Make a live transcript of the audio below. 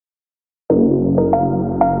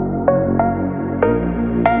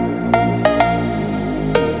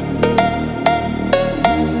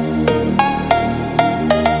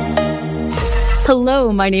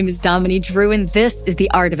Hello, my name is Dominique Drew, and this is The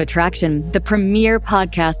Art of Attraction, the premier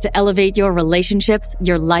podcast to elevate your relationships,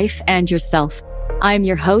 your life, and yourself. I'm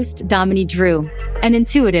your host, Dominique Drew, an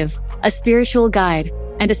intuitive, a spiritual guide,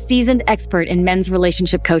 and a seasoned expert in men's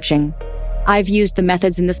relationship coaching. I've used the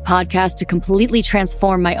methods in this podcast to completely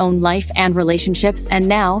transform my own life and relationships, and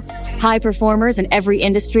now high performers in every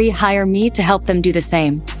industry hire me to help them do the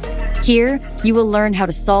same. Here, you will learn how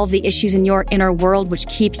to solve the issues in your inner world which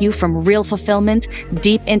keep you from real fulfillment,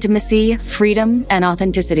 deep intimacy, freedom, and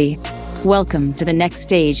authenticity. Welcome to the next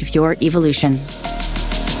stage of your evolution.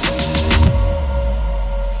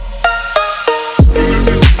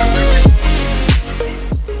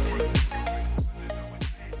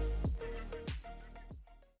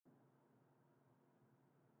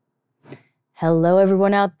 Hello,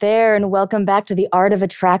 everyone out there, and welcome back to The Art of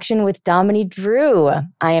Attraction with Dominique Drew.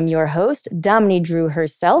 I am your host, Dominique Drew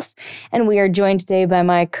herself, and we are joined today by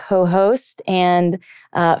my co-host and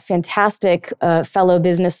fantastic fellow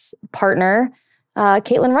business partner,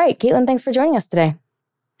 Caitlin Wright. Caitlin, thanks for joining us today.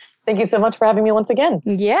 Thank you so much for having me once again.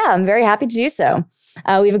 Yeah, I'm very happy to do so.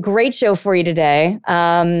 We have a great show for you today.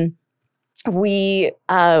 We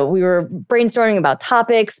were brainstorming about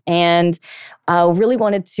topics and really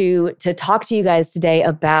wanted to talk to you guys today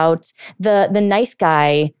about the nice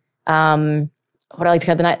guy, what I like to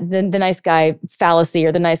call the nice guy fallacy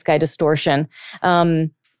or the nice guy distortion. So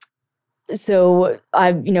just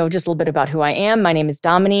a little bit about who I am. My name is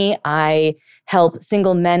Domini. I help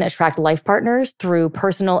single men attract life partners through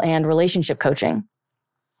personal and relationship coaching.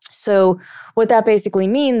 So what that basically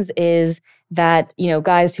means is that,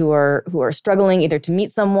 guys who are struggling either to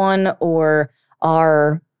meet someone or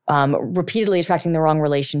are repeatedly attracting the wrong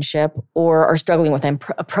relationship or are struggling with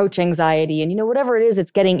approach anxiety and, whatever it is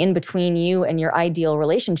that's getting in between you and your ideal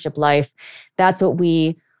relationship life, that's what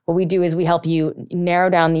we do is we help you narrow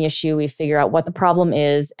down the issue. We figure out what the problem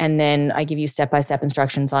is, and then I give you step-by-step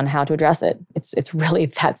instructions on how to address it. It's really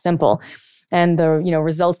that simple. And the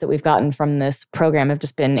results that we've gotten from this program have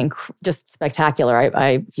just been just spectacular.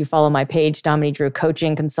 If you follow my page, Dominique Drew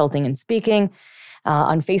Coaching, Consulting, and Speaking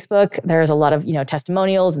on Facebook, there's a lot of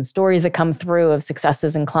testimonials and stories that come through of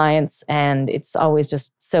successes and clients, and it's always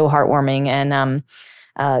just so heartwarming. And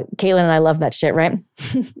Caitlin and I love that shit, right?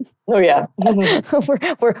 Oh yeah,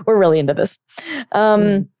 we're really into this.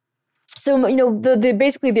 So, the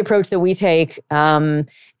basically the approach that we take, and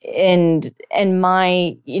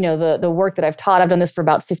my, the work that I've taught, I've done this for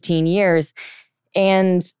about 15 years.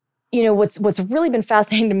 And, what's really been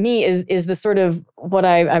fascinating to me is the sort of what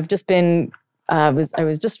I've just been, I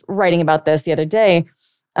was just writing about this the other day,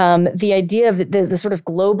 the idea of the sort of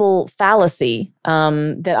global fallacy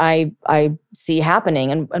that I see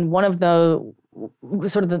happening. And one of the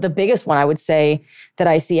sort of the biggest one I would say that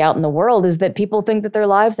I see out in the world is that people think that their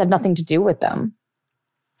lives have nothing to do with them.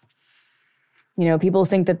 People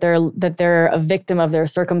think that they're a victim of their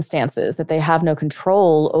circumstances, that they have no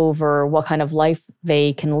control over what kind of life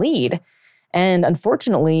they can lead. And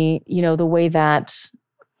unfortunately, the way that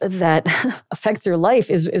affects your life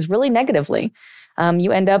is really negatively.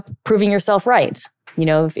 You end up proving yourself right.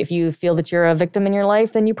 If you feel that you're a victim in your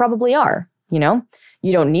life, then you probably are.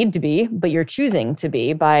 You don't need to be, but you're choosing to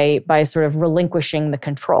be by sort of relinquishing the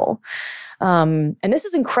control. And this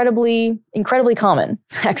is incredibly, incredibly common,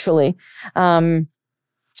 actually.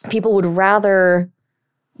 People would rather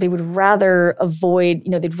avoid,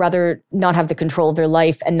 they'd rather not have the control of their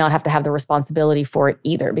life and not have to have the responsibility for it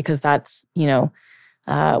either, because that's,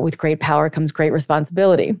 with great power comes great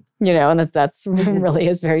responsibility, and that's really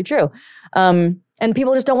is very true. And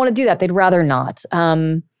people just don't want to do that. They'd rather not.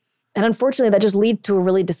 And unfortunately, that just leads to a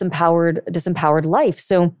really disempowered life.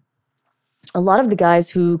 So a lot of the guys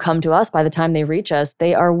who come to us, by the time they reach us,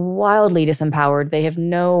 they are wildly disempowered. They have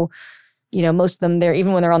no, most of them, they're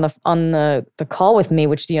even when they're on the call with me,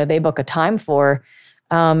 which, they book a time for,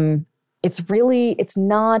 it's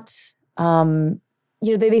not,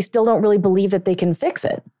 they still don't really believe that they can fix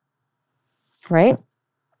it. Right?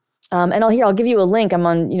 And I'll give you a link. I'm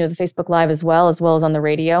on, the Facebook Live as well as on the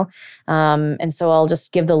radio. And so I'll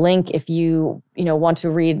just give the link if you, want to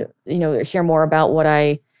read, hear more about what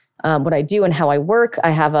I do and how I work.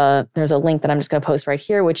 There's a link that I'm just going to post right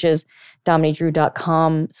here, which is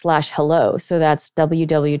dominiedrew.com/hello. So that's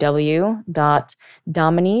www.domini,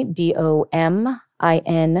 DOMINEY,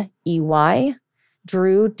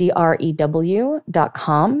 Drew,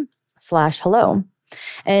 DREW.com/hello.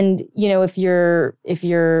 And, if you're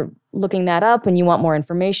looking that up and you want more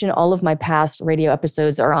information, all of my past radio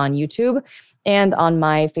episodes are on YouTube and on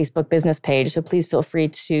my Facebook business page. So please feel free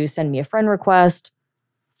to send me a friend request.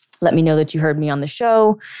 Let me know that you heard me on the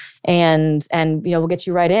show, and we'll get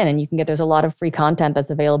you right in, and you can get, there's a lot of free content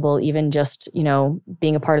that's available, even just,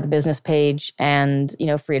 being a part of the business page, and,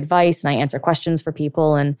 free advice, and I answer questions for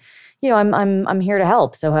people, and, I'm here to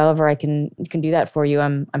help. So however I can do that for you,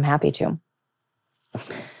 I'm happy to.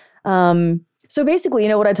 So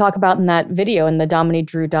basically, what I talk about in that video in the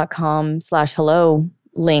dominidrew.com/hello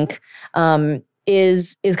link,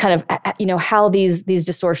 is kind of, how these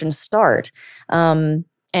distortions start.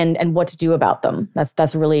 And what to do about them.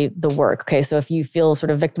 That's really the work. Okay. So if you feel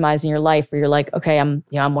sort of victimized in your life, where you're like, okay, I'm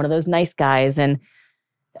one of those nice guys. And,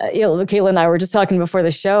 Caitlin and I were just talking before the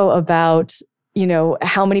show about,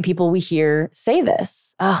 how many people we hear say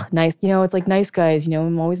this. Oh, nice. It's like nice guys,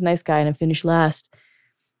 I'm always a nice guy and I finish last.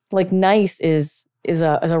 Like nice is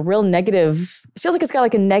a real negative. It feels like it's got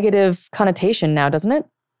like a negative connotation now, doesn't it?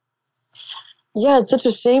 Yeah. It's such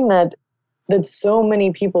a shame that so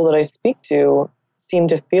many people that I speak to seem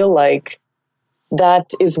to feel like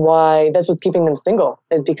that's what's keeping them single,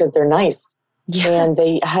 is because they're nice. Yes. And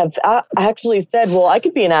they have actually said, well, I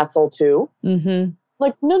could be an asshole too. Mm-hmm.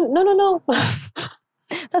 Like, no.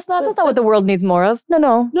 That's not what the world needs more of.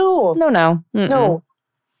 No. No.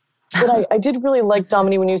 But I did really like,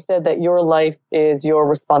 Dominique, when you said that your life is your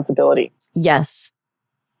responsibility. Yes.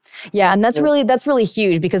 Yeah. And that's really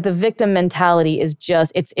huge, because the victim mentality is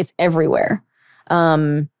just, it's everywhere.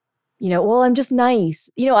 Well, I'm just nice.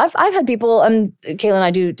 I've had people, Kayla and I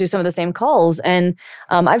do some of the same calls, and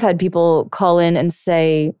I've had people call in and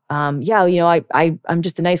say, I'm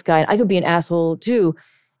just a nice guy and I could be an asshole too.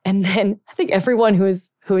 And then I think everyone who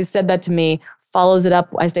has said that to me follows it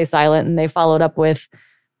up. I stay silent, and they follow it up with,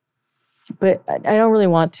 but I don't really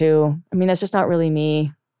want to. I mean, that's just not really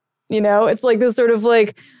me. It's like this sort of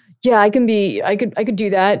like, yeah, I could do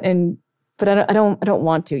that. But I don't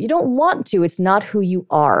want to. You don't want to. It's not who you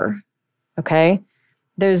are. Okay.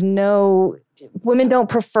 Women don't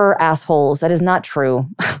prefer assholes. That is not true.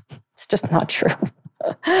 It's just not true.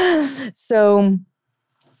 So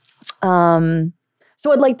I'd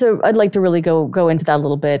like to really go into that a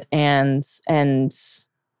little bit and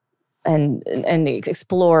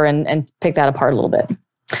explore and pick that apart a little bit.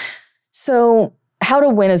 So how to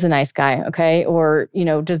win as a nice guy. Okay. Or,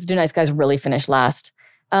 do nice guys really finish last?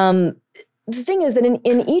 The thing is that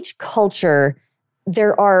in each culture,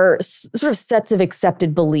 there are sort of sets of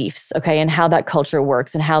accepted beliefs, okay, and how that culture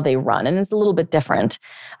works and how they run. And it's a little bit different.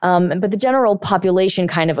 But the general population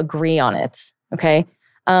kind of agree on it, okay?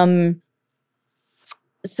 So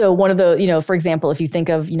one of the, for example, if you think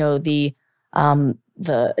of, the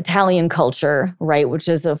Italian culture, right, which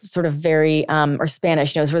is a sort of very, or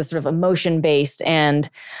Spanish, sort of emotion-based and,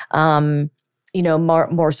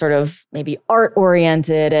 more sort of maybe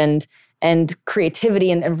art-oriented and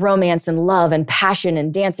creativity and romance and love and passion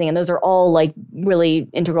and dancing. And those are all like really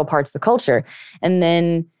integral parts of the culture. And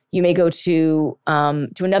then you may go to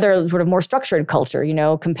another sort of more structured culture,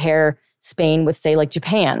 compare Spain with, say, like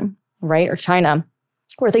Japan, right? Or China,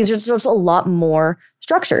 where things are just a lot more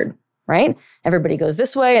structured, right? Everybody goes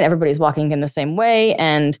this way and everybody's walking in the same way.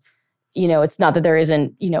 And, it's not that there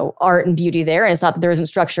isn't, art and beauty there. And it's not that there isn't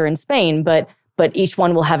structure in Spain, but each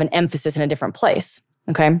one will have an emphasis in a different place,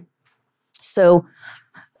 okay? So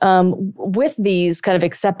with these kind of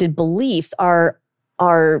accepted beliefs are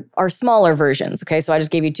smaller versions. Okay, so I just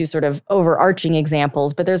gave you two sort of overarching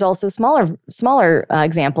examples, but there's also smaller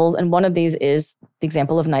examples, and one of these is the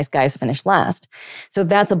example of nice guys finish last. So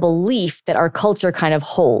that's a belief that our culture kind of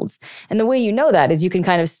holds, and the way you know that is you can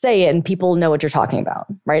kind of say it, and people know what you're talking about,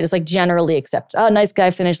 right? It's like generally accepted. Oh, nice guy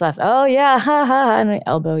finish last. Oh yeah, ha ha, and I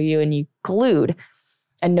elbow you, and you glued,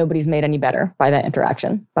 and nobody's made any better by that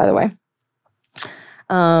interaction, by the way.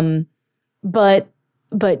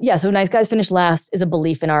 But yeah, so nice guys finish last is a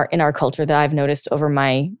belief in our culture that I've noticed over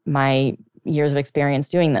my years of experience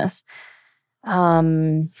doing this.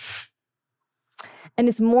 And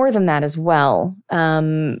it's more than that as well.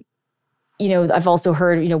 I've also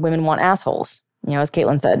heard, women want assholes, as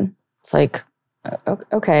Caitlin said. It's like,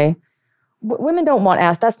 okay, women don't want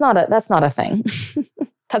ass. That's not a thing.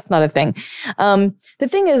 That's not a thing. The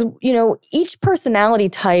thing is, each personality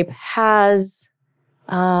type has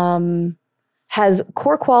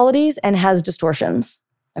core qualities and has distortions.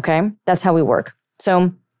 Okay, that's how we work.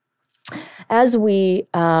 So as we,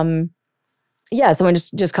 someone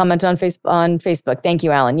just commented on Facebook. Thank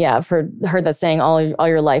you, Alan. Yeah, I've heard that saying all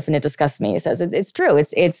your life, and it disgusts me. It says it's true.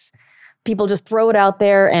 It's people just throw it out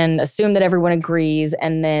there and assume that everyone agrees,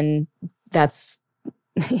 and then that's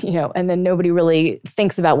and then nobody really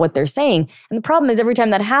thinks about what they're saying. And the problem is every time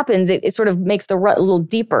that happens, it sort of makes the rut a little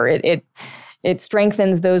deeper. It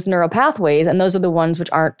strengthens those neural pathways, and those are the ones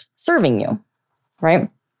which aren't serving you, right?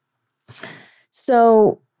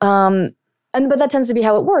 So, but that tends to be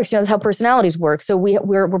how it works. That's how personalities work. So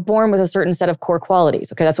we're born with a certain set of core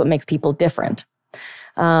qualities. Okay, that's what makes people different.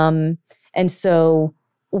 And so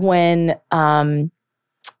when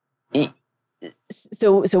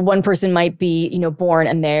So one person might be, born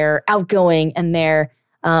and they're outgoing and they're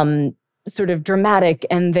sort of dramatic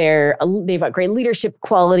and they've got great leadership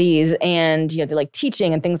qualities and, they like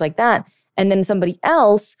teaching and things like that. And then somebody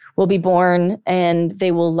else will be born and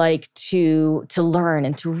they will like to learn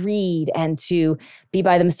and to read and to be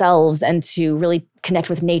by themselves and to really connect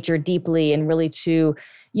with nature deeply and really to,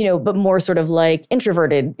 but more sort of like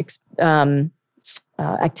introverted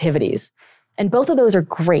activities. And both of those are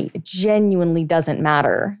great. It genuinely doesn't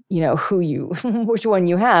matter, which one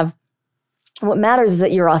you have. What matters is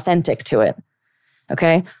that you're authentic to it.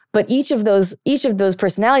 Okay. But each of those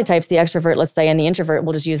personality types, the extrovert, let's say, and the introvert,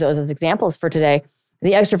 we'll just use those as examples for today.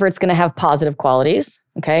 The extrovert's going to have positive qualities.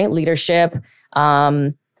 Okay. Leadership,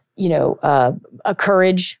 a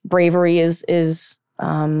courage, bravery is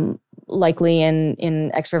likely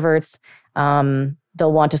in extroverts.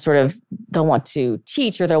 They'll want to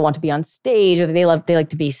teach, or they'll want to be on stage, or they like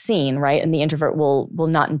to be seen, right? And the introvert will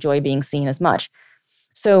not enjoy being seen as much.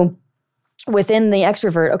 So within the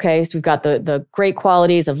extrovert, okay, so we've got the great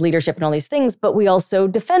qualities of leadership and all these things, but we also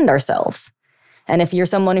defend ourselves. And if you're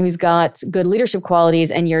someone who's got good leadership qualities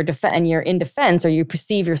and you're in defense, or you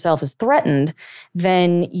perceive yourself as threatened,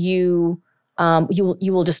 then you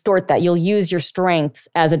will distort that. You'll use your strengths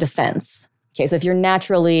as a defense. Okay, so if you're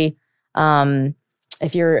naturally a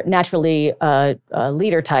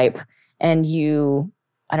leader type and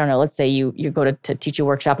let's say you go to teach a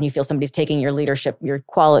workshop and you feel somebody's taking your leadership, your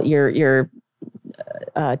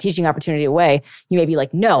teaching opportunity away, you may be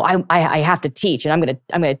like, no, I have to teach, and I'm going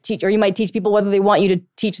to teach. Or you might teach people whether they want you to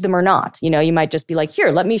teach them or not. You might just be like,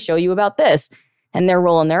 here, let me show you about this. And they're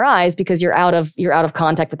rolling their eyes because you're out of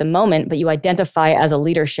contact with the moment, but you identify as a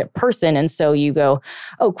leadership person. And so you go,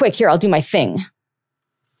 oh, quick, here, I'll do my thing.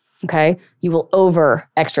 Okay, you will over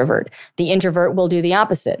extrovert. The introvert will do the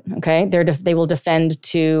opposite. Okay, they will defend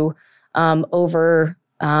to over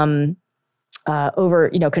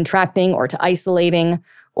contracting, or to isolating,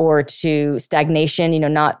 or to stagnation. I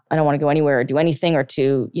don't want to go anywhere or do anything, or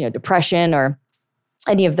to depression, or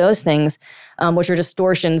any of those things, which are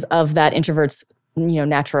distortions of that introvert's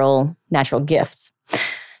natural gifts.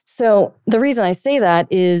 So the reason I say that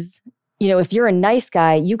is, if you're a nice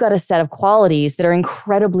guy, you got a set of qualities that are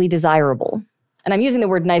incredibly desirable. And I'm using the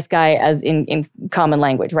word nice guy as in common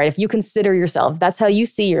language, right? If you consider yourself, that's how you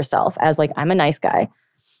see yourself, as like, I'm a nice guy.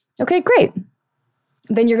 Okay, great.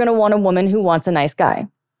 Then you're going to want a woman who wants a nice guy.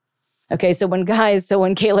 Okay, so when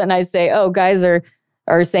Kayla and I say, oh, guys are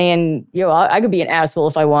saying, I could be an asshole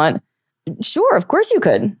if I want. Sure, of course you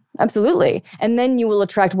could. Absolutely. And then you will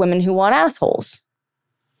attract women who want assholes.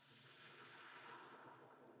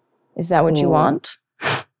 Is that what you want?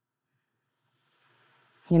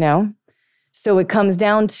 So it comes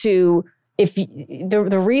down to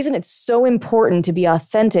the reason it's so important to be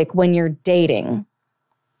authentic when you're dating.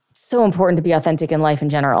 It's so important to be authentic in life in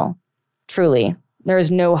general. Truly. There is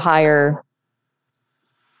no higher,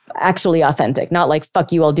 actually authentic, not like,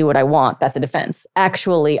 fuck you, I'll do what I want. That's a defense.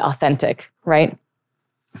 Actually authentic, right?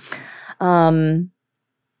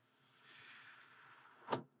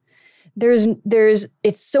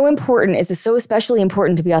 It's so important. It's so especially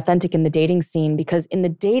important to be authentic in the dating scene, because in the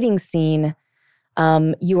dating scene,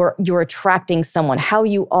 you're attracting someone. How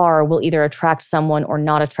you are will either attract someone or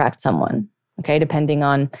not attract someone. Okay, depending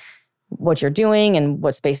on what you're doing and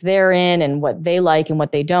what space they're in and what they like and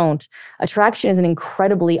what they don't. Attraction is an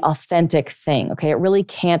incredibly authentic thing. Okay, it really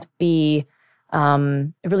can't be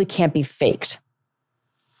faked,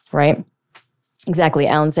 right? Exactly.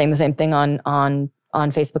 Alan's saying the same thing on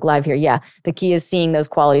Facebook Live here. Yeah, the key is seeing those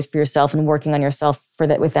qualities for yourself and working on yourself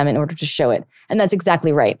with them in order to show it. And that's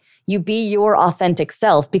exactly right. You be your authentic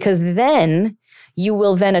self, because then you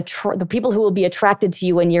will the people who will be attracted to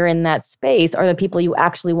you when you're in that space are the people you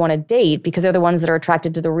actually want to date, because they're the ones that are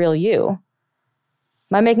attracted to the real you.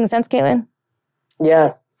 Am I making sense, Caitlin?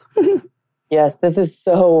 Yes. Yes, this is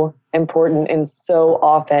so important. And so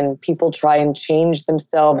often people try and change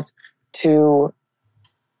themselves to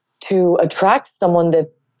attract someone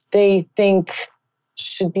that they think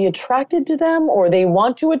should be attracted to them, or they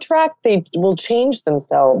want to attract. They will change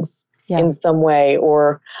themselves in some way,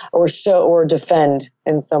 or show or defend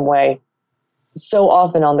in some way. So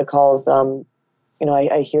often on the calls,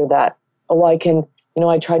 I hear that. Oh, I can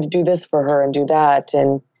I tried to do this for her and do that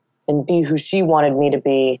and be who she wanted me to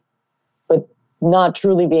be, but not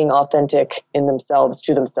truly being authentic in themselves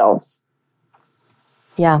to themselves.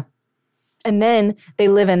 Yeah. And then they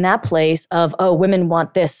live in that place of, oh, women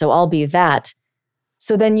want this, so I'll be that.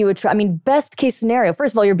 So then you attract, best case scenario,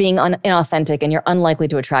 first of all, you're being inauthentic and you're unlikely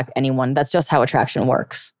to attract anyone. That's just how attraction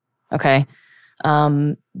works. Okay.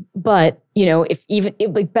 But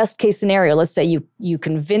if best case scenario, let's say you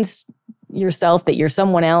convince yourself that you're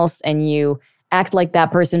someone else and you act like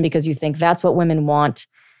that person because you think that's what women want.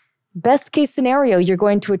 Best case scenario, you're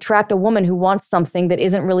going to attract a woman who wants something that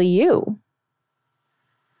isn't really you.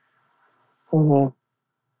 Mm-hmm.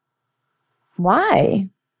 Why?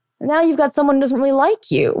 Now you've got someone who doesn't really like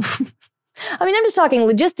you. I'm just talking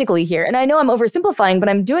logistically here. And I know I'm oversimplifying, but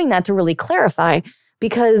I'm doing that to really clarify,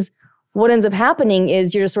 because what ends up happening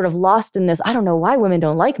is you're just sort of lost in this. I don't know why women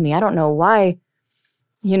don't like me. I don't know why,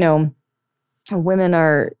 women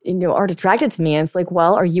aren't attracted to me. And it's like,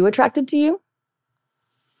 well, are you attracted to you?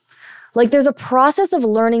 Like, there's a process of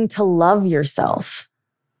learning to love yourself,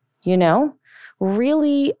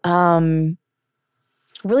 really,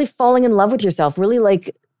 really falling in love with yourself, really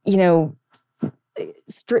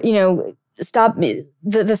stop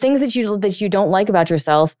the things that you don't like about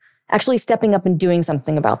yourself, actually stepping up and doing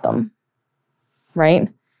something about them, right?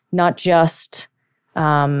 Not just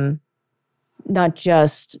bitching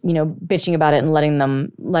about it and letting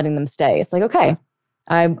them stay. It's like, okay,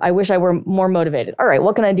 I wish I were more motivated. All right,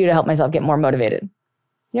 what can I do to help myself get more motivated?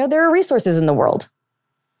 There are resources in the world.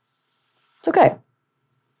 It's okay.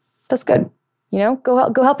 That's good.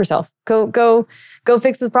 Go help yourself. Go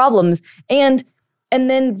fix the problems. And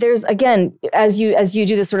then there's, again, as you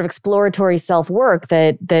do this sort of exploratory self-work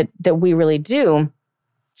that we really do,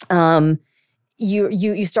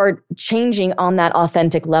 you start changing on that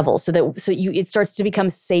authentic level it starts to become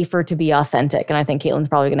safer to be authentic. And I think Caitlin's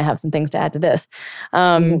probably going to have some things to add to this.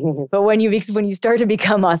 But when you start to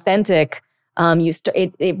become authentic,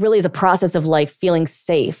 it really is a process of like feeling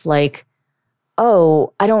safe. Like,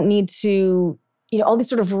 oh, I don't need to, all these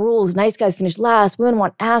sort of rules. Nice guys finish last. Women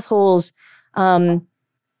want assholes.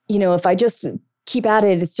 If I just keep at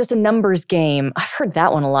it, it's just a numbers game. I've heard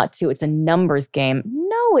that one a lot too. It's a numbers game.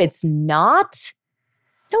 No, it's not.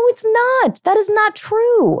 No, it's not. That is not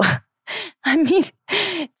true. It's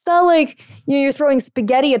not like you're throwing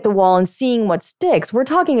spaghetti at the wall and seeing what sticks. We're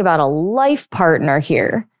talking about a life partner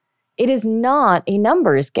here. It is not a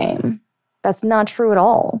numbers game. That's not true at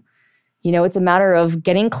all. It's a matter of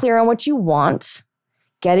getting clear on what you want,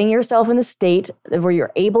 getting yourself in the state where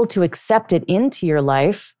you're able to accept it into your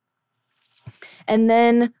life, and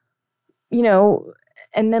then,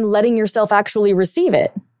 letting yourself actually receive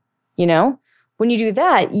it. When you do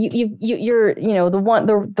that, you're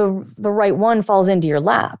the right one falls into your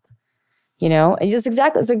lap.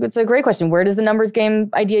 It's a great question. Where does the numbers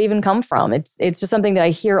game idea even come from? It's just something that I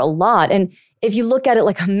hear a lot. And if you look at it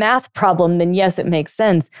like a math problem, then yes, it makes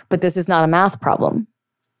sense. But this is not a math problem.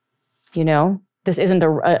 This isn't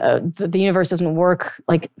the universe doesn't work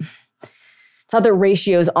like, it's not that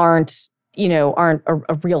ratios aren't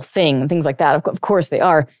a real thing and things like that. Of course they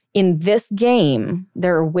are. In this game,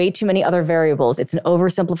 there are way too many other variables. It's an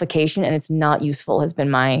oversimplification and it's not useful, has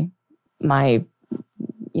been my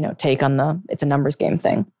take on it's a numbers game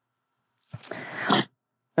thing.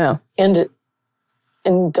 Yeah. And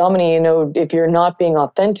Domini, if you're not being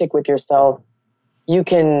authentic with yourself, you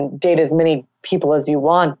can date as many people as you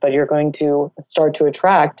want, but you're going to start to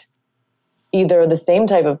attract either the same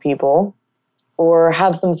type of people or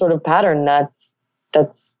have some sort of pattern that's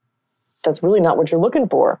really not what you're looking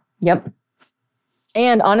for. Yep.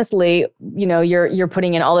 And honestly, you're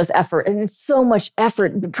putting in all this effort, and it's so much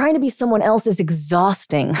effort. Trying to be someone else is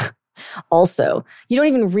exhausting. Also, you don't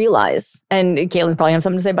even realize, and Caitlin probably has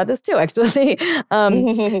something to say about this too, actually,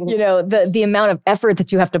 the amount of effort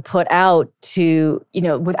that you have to put out to,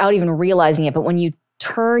 without even realizing it. But when you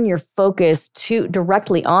turn your focus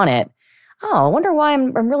directly on it, oh, I wonder why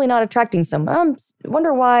I'm really not attracting someone. I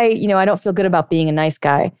wonder why, I don't feel good about being a nice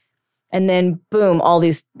guy. And then boom, all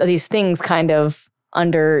these things kind of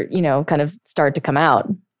start to come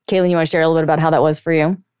out. Caitlin, you want to share a little bit about how that was for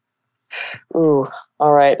you? Ooh,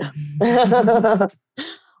 all right.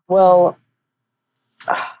 Well,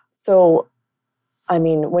 so,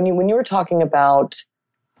 when you were talking about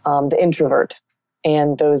the introvert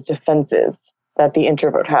and those defenses that the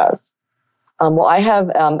introvert has, I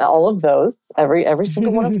have all of those, every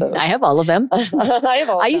single one of those. I have all of them.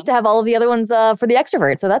 I used to have all of the other ones for the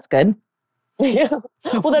extrovert, so that's good. Yeah.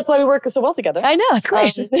 Well, that's why we work so well together. I know, it's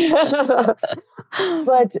great.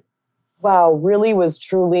 But wow, really was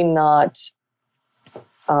truly not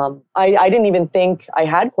I didn't even think I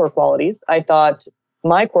had core qualities. I thought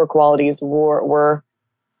my core qualities were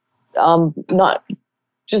not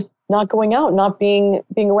going out, not being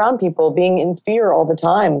around people, being in fear all the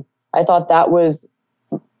time. I thought that was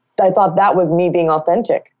me being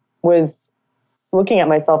authentic, was looking at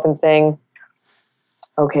myself and saying,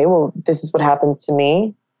 okay, well, this is what happens to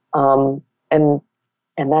me. And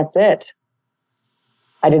that's it.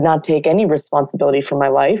 I did not take any responsibility for my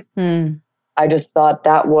life. I just thought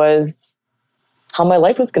that was how my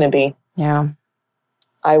life was going to be. Yeah.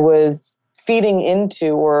 I was feeding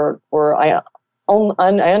into, or I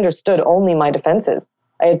understood only my defenses.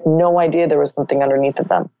 I had no idea there was something underneath of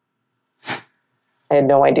them. I had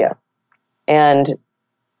no idea. And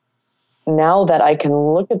now that I can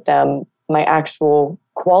look at them, my actual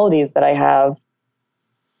qualities that I have,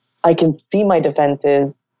 I can see my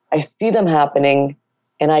defenses, I see them happening,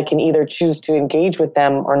 and I can either choose to engage with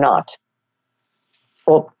them or not.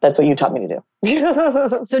 Well, that's what you taught me to do.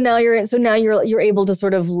 So now you're able to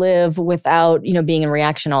sort of live without, being in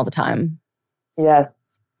reaction all the time.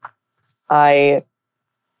 Yes. Sometimes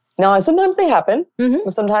they happen. Mm-hmm.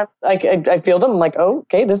 Sometimes I feel them. I'm like, oh,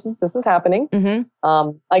 okay, this is happening.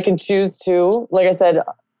 Mm-hmm. I can choose to, like I said,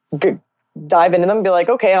 dive into them and be like,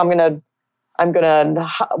 okay, I'm gonna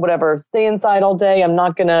whatever, stay inside all day. I'm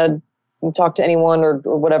not gonna talk to anyone or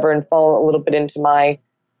whatever, and fall a little bit into my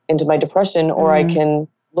depression. Or I can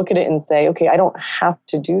look at it and say, okay, I don't have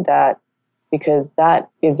to do that because that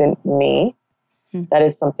isn't me. Mm-hmm. That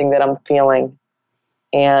is something that I'm feeling.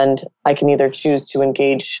 And I can either choose to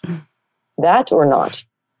engage that or not.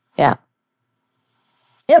 Yeah.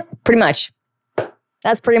 Yep, pretty much.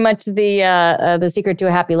 That's pretty much the secret to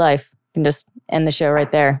a happy life. You can just end the show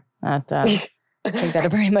right there. I think that'll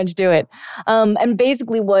pretty much do it. And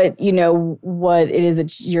basically what it is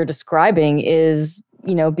that you're describing is,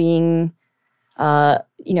 being,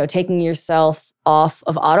 taking yourself off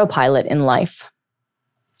of autopilot in life.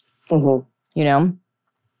 Mm-hmm.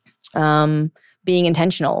 Being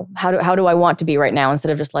intentional. How do I want to be right now?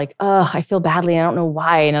 Instead of just like, oh, I feel badly and I don't know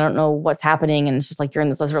why and I don't know what's happening. And it's just like you're in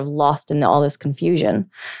this sort of lost in all this confusion.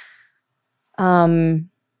 So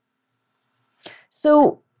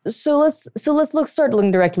let's start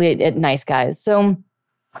looking directly at nice guys. So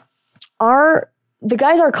the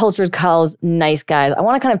guys our culture calls nice guys, I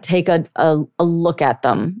want to kind of take a look at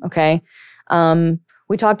them, okay?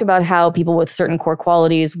 We talked about how people with certain core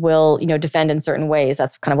qualities will, defend in certain ways.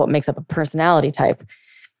 That's kind of what makes up a personality type.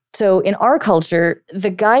 So in our culture, the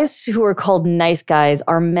guys who are called nice guys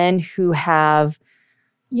are men who have,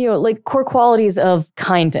 like core qualities of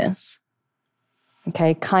kindness,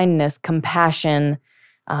 okay? Kindness, compassion,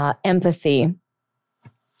 empathy.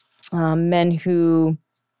 Men who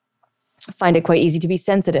find it quite easy to be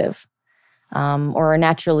sensitive, or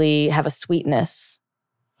naturally have a sweetness.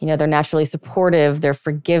 They're naturally supportive, they're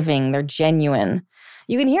forgiving, they're genuine.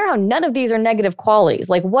 You can hear how none of these are negative qualities.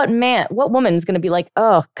 Like what woman's going to be like,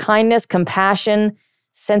 oh, kindness, compassion,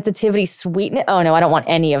 sensitivity, sweetness. Oh no, I don't want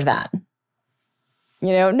any of that.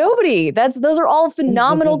 Nobody. Those are all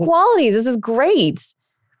phenomenal qualities. This is great.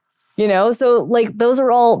 So like those are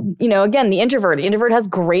all, again, the introvert has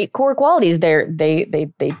great core qualities.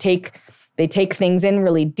 They take things in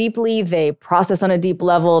really deeply. They process on a deep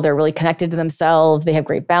level. They're really connected to themselves. They have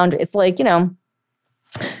great boundaries. It's like, and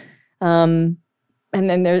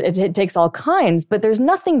then it takes all kinds, but there's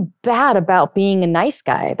nothing bad about being a nice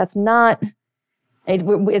guy. That's not,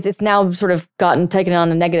 it's now sort of taken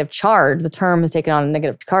on a negative charge. The term has taken on a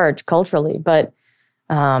negative charge culturally, but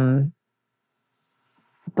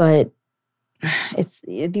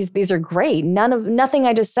these are great. Nothing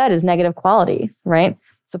I just said is negative qualities, right?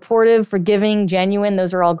 Supportive, forgiving, genuine,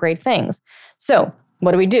 those are all great things. So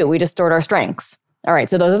what do? We distort our strengths. All right,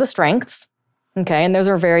 so those are the strengths, okay? And those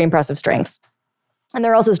are very impressive strengths. And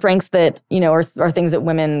there are also strengths that, are things that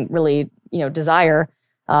women really, desire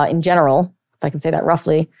in general, if I can say that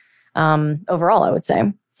roughly, overall, I would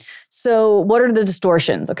say. So what are the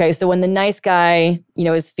distortions? Okay, so when the nice guy,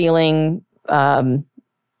 is feeling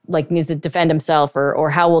like needs to defend himself, or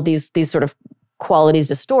how will these sort of qualities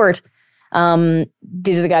distort?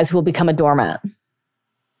 These are the guys who will become a doormat.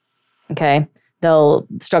 Okay. They'll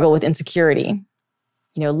struggle with insecurity,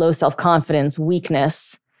 low self-confidence,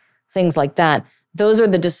 weakness, things like that. Those are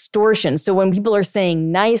the distortions. So when people are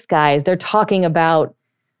saying nice guys, they're talking about,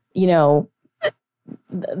 the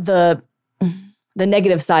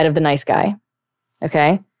negative side of the nice guy.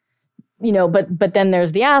 Okay. But then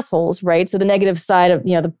there's the assholes, right? So the negative side of,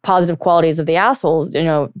 the positive qualities of the assholes,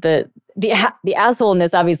 the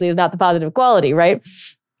assholeness obviously is not the positive quality, right?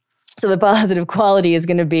 So the positive quality is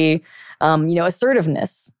going to be,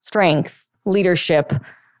 assertiveness, strength, leadership,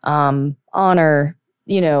 honor,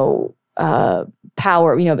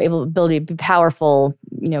 power, ability to be powerful,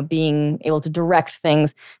 being able to direct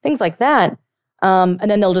things like that. And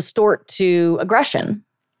then they'll distort to aggression,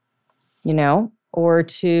 or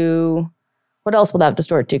to, what else will that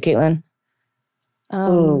distort to, Caitlin?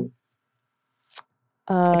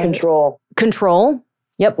 Control. Control.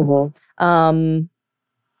 Yep. Mm-hmm.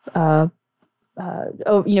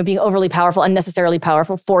 Being overly powerful, unnecessarily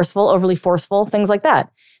powerful, forceful, overly forceful, things like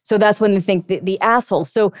that. So that's when they think the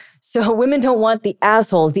assholes. So women don't want the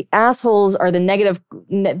assholes. The assholes are the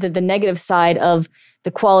negative side of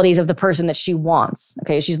the qualities of the person that she wants.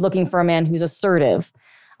 Okay, she's looking for a man who's assertive.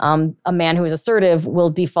 A man who is assertive will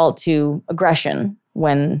default to aggression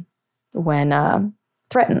when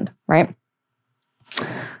threatened, right?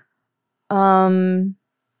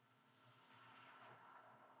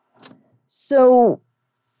 So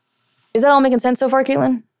is that all making sense so far,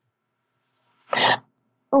 Caitlin?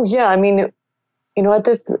 Oh yeah, I mean, at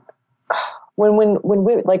this, when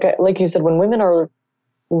women, like you said, when women are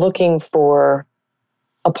looking for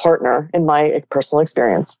a partner, in my personal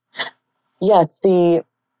experience, yeah,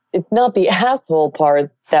 it's not the asshole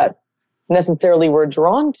part that necessarily we're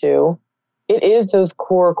drawn to. It is those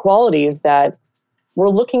core qualities that we're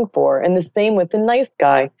looking for, and the same with the nice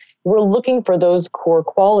guy. We're looking for those core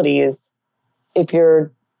qualities. If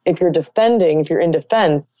you're defending, if you're in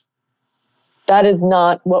defense, that is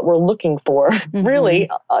not what we're looking for. Mm-hmm. Really,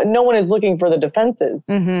 no one is looking for the defenses.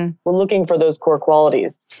 Mm-hmm. We're looking for those core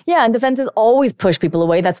qualities. Yeah, and defenses always push people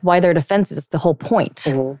away. That's why they're defenses. It's the whole point.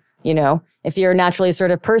 Mm-hmm. If you're a naturally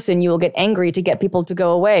assertive person, you will get angry to get people to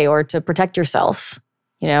go away or to protect yourself.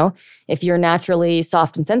 If you're naturally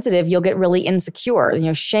soft and sensitive, you'll get really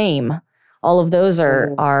insecure. Shame. All of those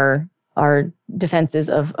are defenses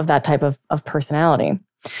of that type of personality.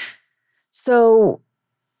 So,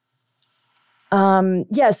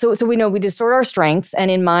 so we know we distort our strengths.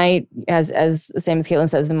 And in my, as the same as Caitlin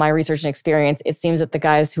says, in my research and experience, it seems that the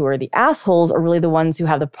guys who are the assholes are really the ones who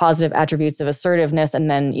have the positive attributes of assertiveness.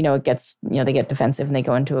 And then, it gets, they get defensive and they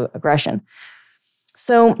go into aggression.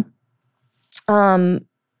 So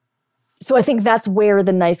I think that's where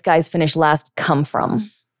the nice guys finish last come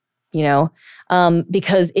from.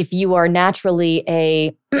 Because if you are naturally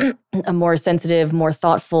a more sensitive, more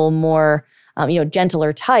thoughtful, more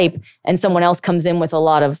gentler type, and someone else comes in with a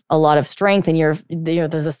lot of strength, and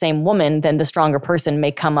there's the same woman, then the stronger person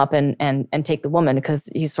may come up and take the woman because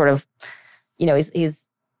he's sort of, he's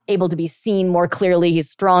able to be seen more clearly. He's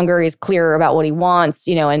stronger. He's clearer about what he wants.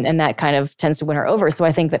 And that kind of tends to win her over. So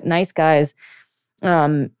I think that nice guys,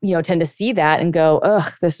 tend to see that and go,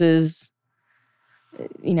 ugh, this is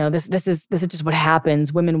just what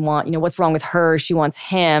happens. Women want, what's wrong with her? She wants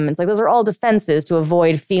him. It's like, those are all defenses to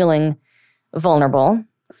avoid feeling vulnerable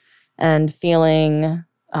and feeling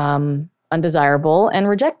undesirable and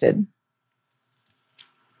rejected.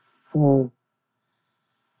 Mm.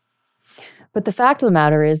 But the fact of the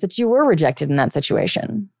matter is that you were rejected in that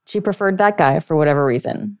situation. She preferred that guy for whatever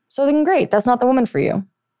reason. So then great, that's not the woman for you.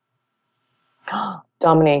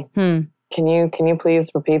 Dominique, can you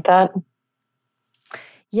please repeat that?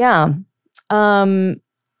 Yeah. I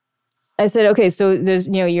said, okay, so there's,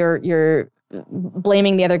 you're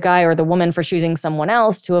blaming the other guy or the woman for choosing someone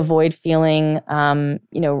else to avoid feeling,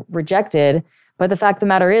 rejected. But the fact of the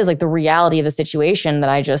matter is, like, the reality of the situation that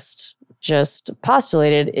I just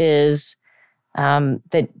postulated is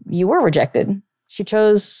that you were rejected. She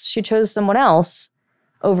chose someone else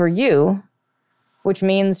over you, which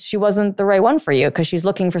means she wasn't the right one for you because she's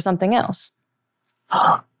looking for something else.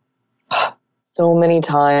 So many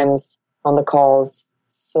times on the calls,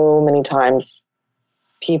 so many times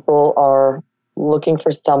people are looking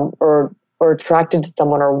for or attracted to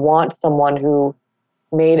someone or want someone who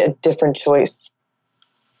made a different choice.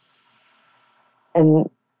 And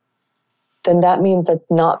then that means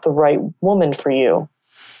that's not the right woman for you.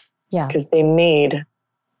 Yeah. Because they made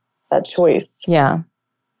that choice. Yeah.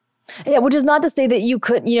 Yeah, which is not to say that you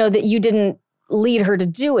could, that you didn't lead her to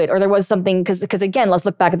do it, or there was something, because again, let's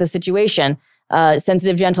look back at the situation.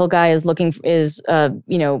 Sensitive, gentle guy is wooing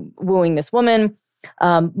this woman,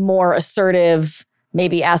 more assertive,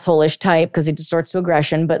 maybe asshole-ish type because he distorts to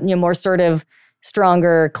aggression, but more assertive,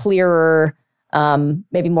 stronger, clearer,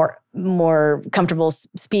 maybe more comfortable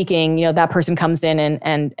speaking. That person comes in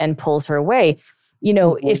and pulls her away.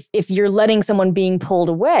 Mm-hmm. If you're letting someone being pulled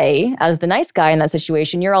away as the nice guy in that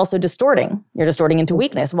situation, you're also distorting. You're distorting into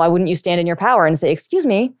weakness. Why wouldn't you stand in your power and say, "Excuse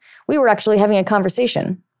me, we were actually having a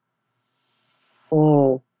conversation"?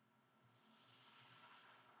 Mm.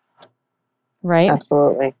 Right?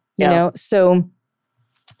 Absolutely. Yeah. So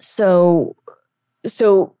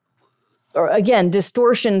or again,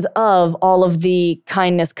 distortions of all of the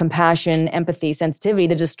kindness, compassion, empathy, sensitivity.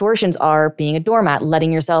 The distortions are being a doormat,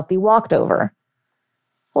 letting yourself be walked over.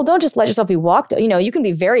 Well, don't just let yourself be walked. You can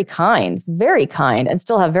be very kind, and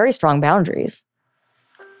still have very strong boundaries.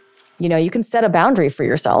 You can set a boundary for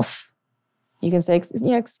yourself. You can say,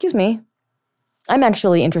 excuse me, I'm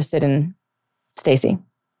actually interested in Stacy.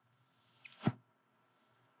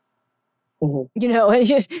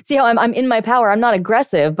 Mm-hmm. See how I'm in my power. I'm not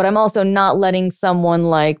aggressive, but I'm also not letting someone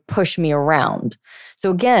like push me around. So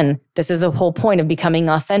again, this is the whole point of becoming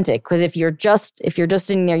authentic. Because if you're just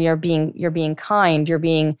sitting there, you're being kind, you're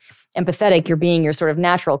being empathetic, you're being your sort of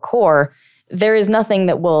natural core. There is nothing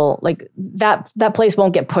that will like that place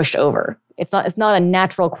won't get pushed over. It's not a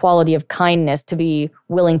natural quality of kindness to be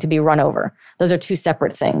willing to be run over. Those are two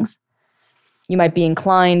separate things. You might be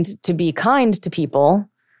inclined to be kind to people.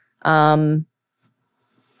 I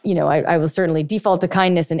will certainly default to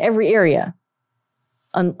kindness in every area,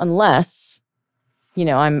 unless,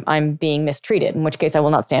 I'm being mistreated, in which case I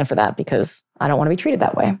will not stand for that because I don't want to be treated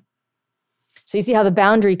that way. So you see how the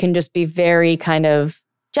boundary can just be very kind of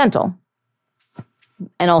gentle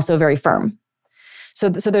and also very firm. So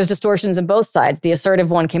there's distortions in both sides. The assertive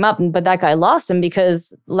one came up, but that guy lost it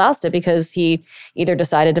because he either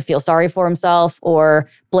decided to feel sorry for himself or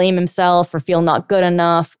blame himself or feel not good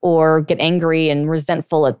enough or get angry and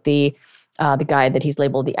resentful at the guy that he's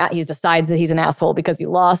labeled. He decides that he's an asshole because he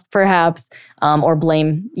lost, perhaps, or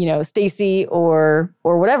blame Stacy or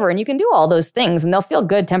whatever. And you can do all those things, and they'll feel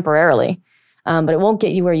good temporarily, but it won't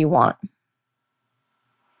get you where you want.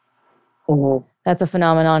 Mm-hmm. That's a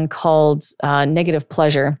phenomenon called negative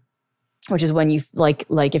pleasure, which is when you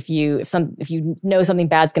if you know something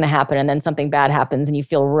bad's going to happen and then something bad happens and you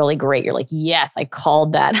feel really great. You're like, yes, I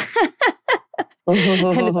called that. And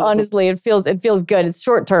it's honestly, it feels good. It's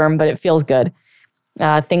short term, but it feels good.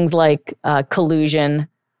 Things like collusion,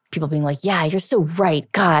 people being like, yeah, you're so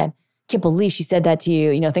right. God, can't believe she said that to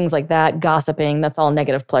you. Things like that, gossiping, that's all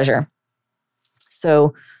negative pleasure.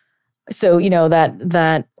 So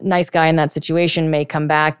that nice guy in that situation may come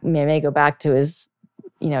back, may go back to his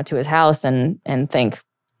house and think,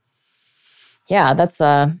 yeah, that's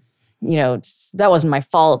that wasn't my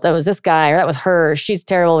fault. That was this guy or that was her. She's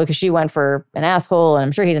terrible because she went for an asshole, and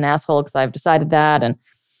I'm sure he's an asshole because I've decided that, and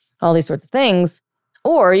all these sorts of things.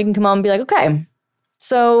 Or you can come on and be like, okay,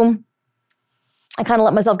 so I kind of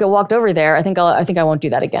let myself get walked over there. I think I won't do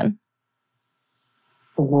that again.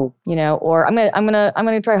 Mm-hmm. Or I'm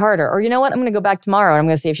gonna try harder. Or you know what? I'm gonna go back tomorrow and I'm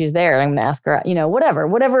gonna see if she's there and I'm gonna ask her,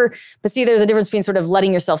 whatever. But see, there's a difference between sort of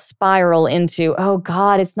letting yourself spiral into, oh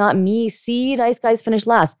God, it's not me. See, nice guys finish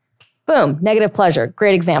last. Boom, negative pleasure.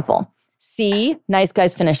 Great example. See, nice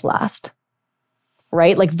guys finish last.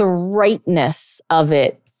 Right? Like the rightness of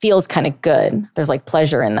it feels kind of good. There's like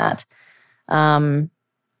pleasure in that. If I'm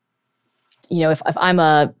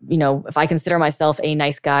if I consider myself a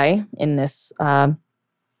nice guy in this,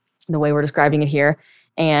 the way we're describing it here,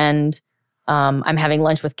 and I'm having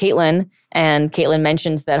lunch with Caitlin, and Caitlin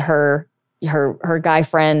mentions that her guy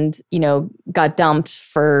friend, got dumped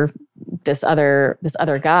for this other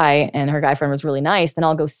guy, and her guy friend was really nice, then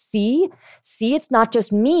I'll go, see, it's not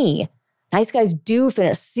just me. Nice guys do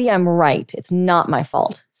finish. See, I'm right. It's not my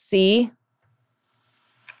fault. See?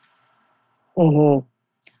 Mm-hmm.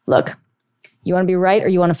 Look, you want to be right or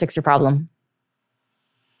you want to fix your problem?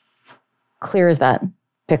 Clear as that.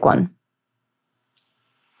 Pick one.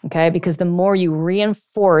 Okay? Because the more you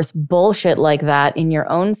reinforce bullshit like that in your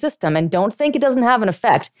own system, and don't think it doesn't have an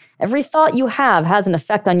effect. Every thought you have has an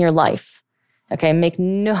effect on your life. Okay? Make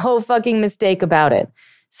no fucking mistake about it.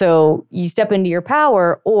 So you step into your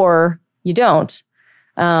power or you don't.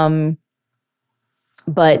 But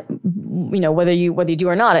whether you do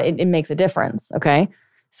or not, it makes a difference. Okay?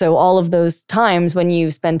 So all of those times when you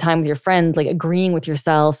spend time with your friend, like agreeing with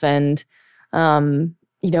yourself and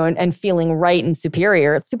and feeling right and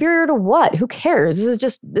superior. It's superior to what? Who cares?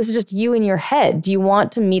 This is just you in your head. Do you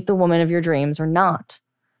want to meet the woman of your dreams or not?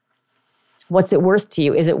 What's it worth to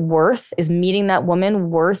you? Is meeting that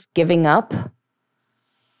woman worth giving up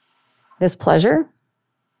this pleasure?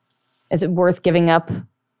 Is it worth giving up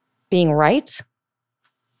being right?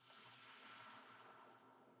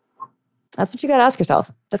 That's what you got to ask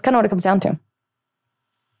yourself. That's kind of what it comes down to.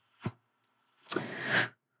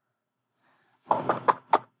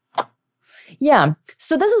 Yeah.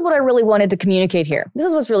 So this is what I really wanted to communicate here. This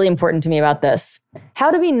is what's really important to me about this.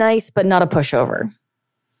 How to be nice, but not a pushover.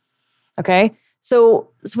 Okay.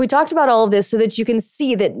 So we talked about all of this so that you can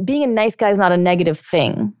see that being a nice guy is not a negative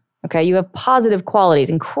thing. Okay. You have positive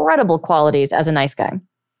qualities, incredible qualities as a nice guy.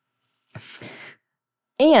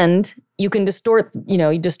 And you can distort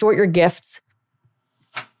your gifts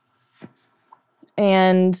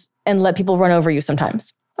and let people run over you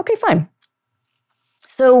sometimes. Okay, fine.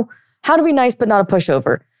 So how to be nice but not a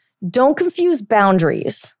pushover? Don't confuse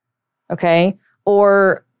boundaries, okay?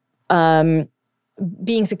 Or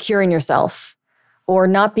being secure in yourself, or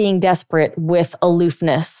not being desperate with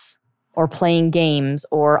aloofness, or playing games,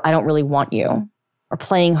 or I don't really want you, or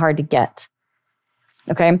playing hard to get.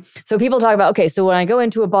 Okay. So people talk about, okay, so when I go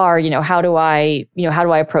into a bar, how do I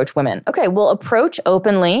approach women? Okay, well, approach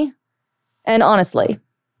openly and honestly.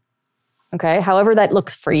 Okay. However that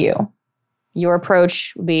looks for you. Your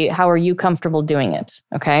approach would be, how are you comfortable doing it?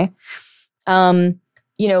 Okay.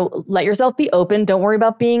 Let yourself be open. Don't worry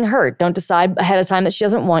about being hurt. Don't decide ahead of time that she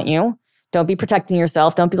doesn't want you. Don't be protecting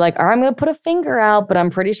yourself. Don't be like, all right, I'm going to put a finger out, but I'm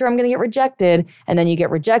pretty sure I'm going to get rejected. And then you get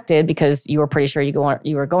rejected because you were pretty sure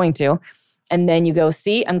you were going to. And then you go,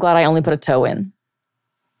 see, I'm glad I only put a toe in.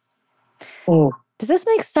 Mm. Does this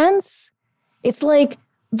make sense? It's like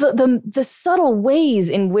the subtle ways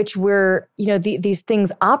in which we're, these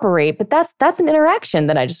things operate, but that's an interaction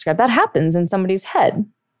that I described. That happens in somebody's head,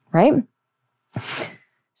 right?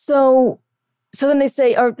 So then they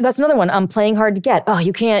say, or that's another one. I'm playing hard to get. Oh,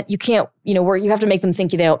 you can't, you have to make them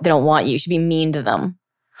think they don't want you. You should be mean to them.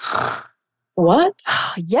 What?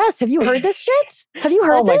 Yes. Have you heard this shit? Have you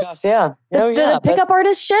heard this? Gosh, yeah. The pickup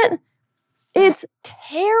artist shit? It's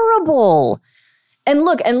terrible. And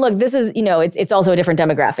look, this is, it's also a different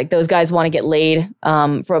demographic. Those guys want to get laid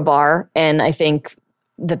for a bar. And I think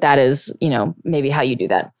that is, maybe how you do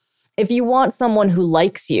that. If you want someone who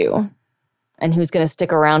likes you and who's going to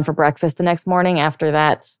stick around for breakfast the next morning after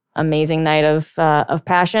that amazing night of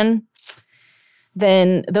passion,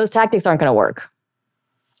 then those tactics aren't going to work.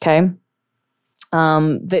 Okay.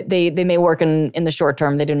 They may work in the short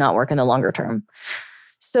term. They do not work in the longer term.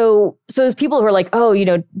 So there's people who are like, oh,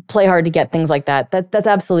 play hard to get, things like that. That's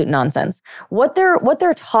absolute nonsense. What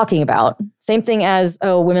they're talking about, same thing as,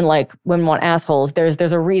 oh, women want assholes. There's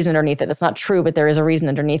a reason underneath it. That's not true, but there is a reason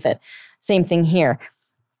underneath it. Same thing here.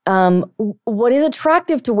 What is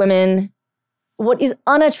attractive to women? What is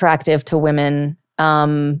unattractive to women?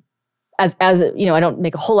 As I don't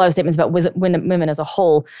make a whole lot of statements about women as a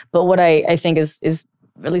whole, but what I think is,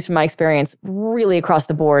 at least from my experience, really across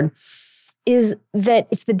the board, is that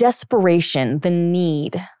it's the desperation, the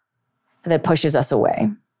need that pushes us away.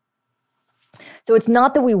 So it's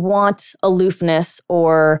not that we want aloofness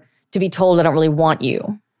or to be told I don't really want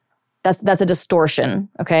you. That's a distortion.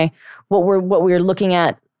 Okay, what we're looking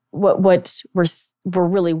at, what we're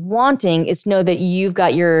really wanting is to know that you've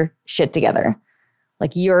got your shit together.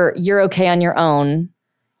 Like you're okay on your own.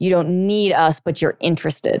 You don't need us, but you're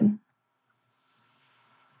interested.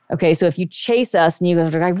 Okay, so if you chase us and you go,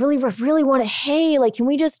 I really, really want to, hey,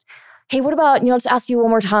 what about, I'll just ask you one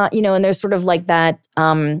more time, and there's sort of like that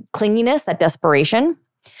clinginess, that desperation,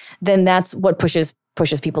 then that's what pushes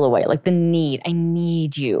people away. Like the need, I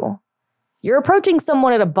need you. You're approaching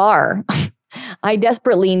someone at a bar. I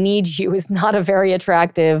desperately need you is not a very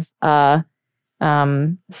attractive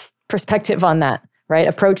perspective on that, right?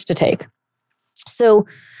 Approach to take. So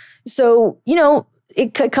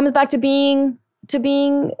it comes back to being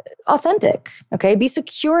authentic. Okay, be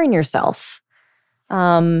secure in yourself.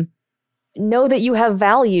 Know that you have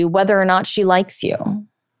value, whether or not she likes you.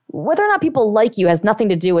 Whether or not people like you has nothing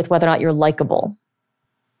to do with whether or not you're likable.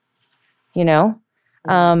 When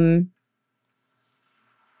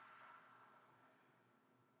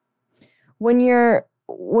you're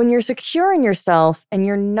secure in yourself and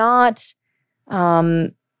you're not,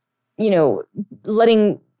 letting,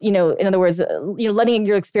 in other words, letting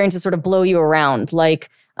your experiences sort of blow you around, like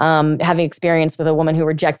having experience with a woman who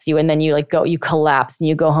rejects you and then you you collapse and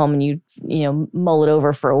you go home and you mull it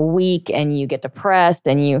over for a week and you get depressed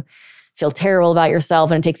and you feel terrible about yourself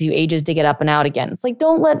and it takes you ages to get up and out again. It's like,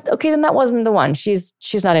 then that wasn't the one. She's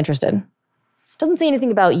not interested. Doesn't say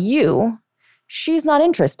anything about you. She's not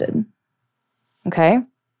interested. Okay.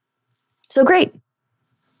 So great.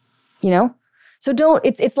 So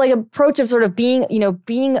it's like approach of sort of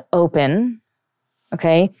being open.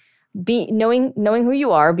 Okay. Knowing who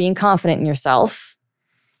you are, being confident in yourself,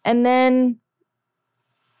 and then,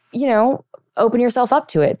 open yourself up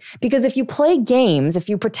to it. Because if you play games, if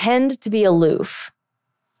you pretend to be aloof,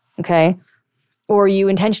 okay, or you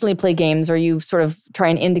intentionally play games, or you sort of try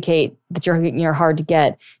and indicate that you're hard to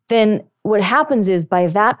get, then what happens is by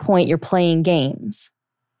that point you're playing games.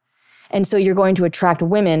 And so you're going to attract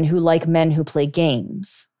women who like men who play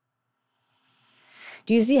games.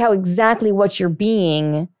 Do you see how exactly what you're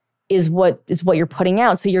being is what you're putting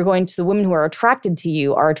out? So you're going to, the women who are attracted to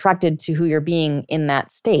you are attracted to who you're being in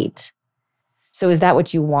that state. So is that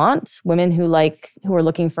what you want? Women who are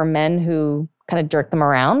looking for men who kind of jerk them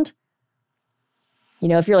around? You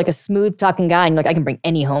know, if you're like a smooth talking guy and you're like, I can bring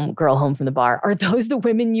any girl home from the bar. Are those the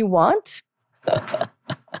women you want?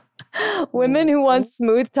 Women who want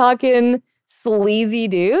smooth talking, sleazy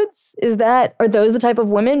dudes? Are those the type of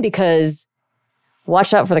women? Because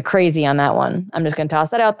watch out for the crazy on that one. I'm just going to toss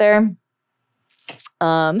that out there.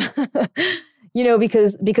 You know,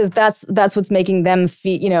 because that's what's making them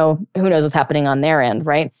feel, you know, who knows what's happening on their end,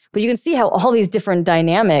 right? But you can see how all these different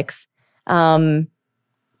dynamics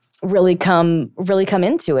really come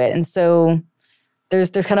into it. And so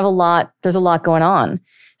there's kind of a lot going on.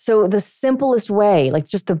 So the simplest way, like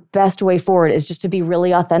just the best way forward, is just to be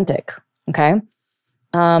really authentic. Okay.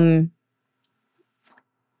 You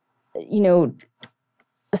know,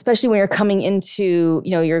 especially when you're coming into,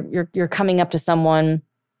 you know, you're coming up to someone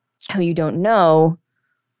who you don't know,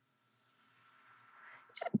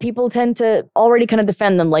 people tend to already kind of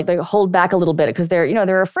defend them, like they hold back a little bit because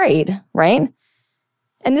they're afraid, right?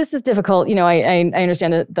 And this is difficult. You know, I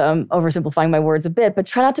understand that I'm oversimplifying my words a bit, but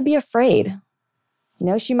try not to be afraid. You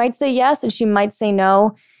know, she might say yes and she might say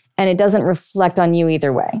no, and it doesn't reflect on you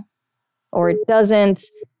either way. Or it doesn't,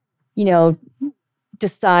 you know,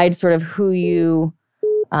 decide sort of who you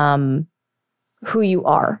are.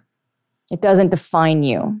 It doesn't define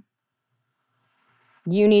you.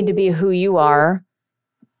 You need to be who you are,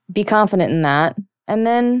 be confident in that, and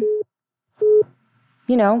then,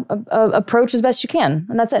 you know, approach as best you can,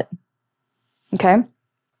 and that's it. Okay?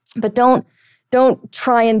 But don't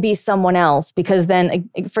try and be someone else, because then,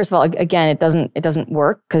 first of all, again, it doesn't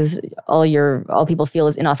work, because all people feel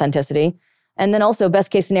is inauthenticity. And then also, best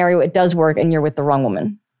case scenario, it does work and you're with the wrong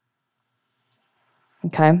woman.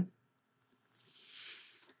 Okay?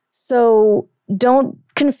 So don't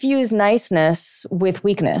confuse niceness with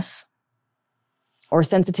weakness or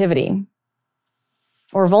sensitivity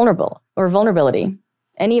or vulnerability.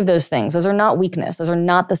 Any of those things. Those are not weakness. Those are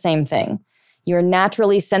not the same thing. You're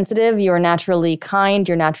naturally sensitive. You're naturally kind.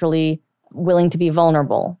 You're naturally willing to be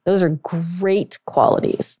vulnerable. Those are great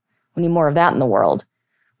qualities. We need more of that in the world.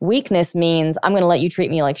 Weakness means I'm going to let you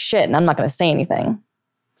treat me like shit and I'm not going to say anything.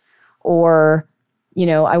 Or, you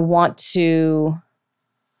know, I want to,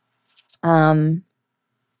 another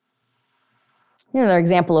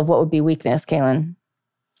example of what would be weakness, Kaylin.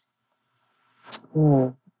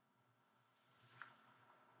 I'm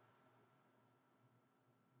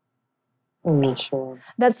not sure.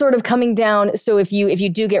 That's sort of coming down. So if you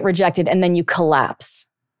do get rejected and then you collapse,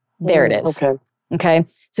 there it is. Okay.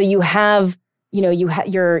 So you have, you know,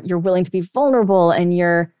 you're willing to be vulnerable, and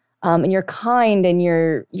you're kind, and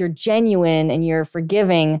you're genuine, and you're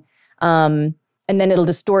forgiving. And then it'll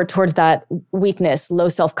distort towards that weakness, low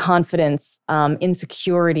self-confidence,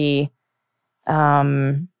 insecurity,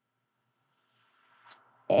 and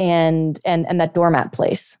that doormat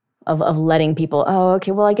place of letting people, oh,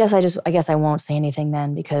 okay, well, I guess I won't say anything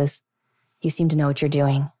then because you seem to know what you're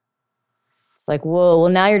doing. It's like, whoa, well,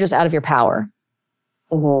 now you're just out of your power.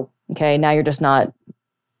 Mm-hmm. Okay, now you're just not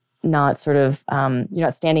sort of, you're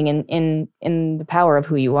not standing in the power of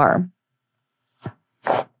who you are.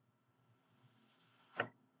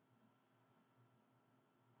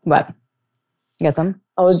 What? You got some?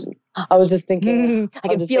 I was just thinking. I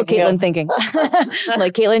can feel Caitlin thinking.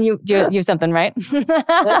 Like, Caitlin, you have something, right?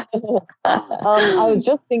 I was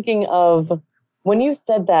just thinking of when you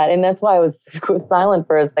said that, and that's why I was silent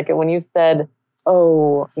for a second. When you said,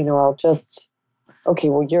 "Oh, you know, I'll just." Okay,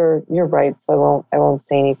 well, you're right, so I won't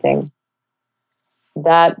say anything.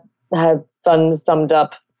 That had summed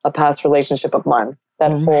up a past relationship of mine.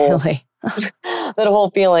 That Really? that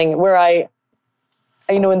whole feeling where I,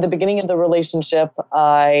 you know, in the beginning of the relationship,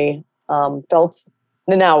 I felt.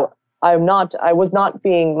 Now, I was not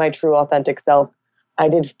being my true authentic self. I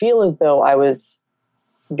did feel as though I was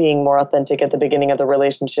being more authentic at the beginning of the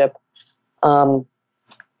relationship, and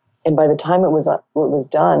by the time it was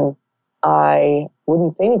done, I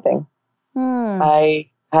wouldn't say anything. I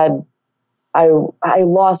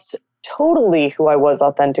lost totally who I was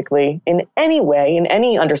authentically in any way, in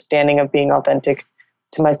any understanding of being authentic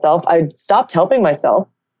to myself. I stopped helping myself.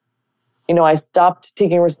 You know, I stopped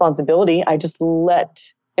taking responsibility. I just let,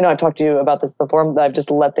 you know, I've talked to you about this before, I've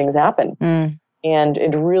just let things happen. And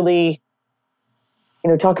it really, you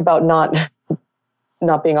know, talk about not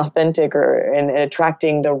being authentic and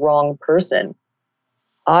attracting the wrong person.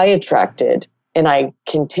 I attracted, and I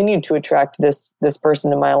continued to attract this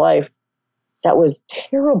person in my life that was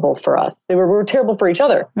terrible for us. We were terrible for each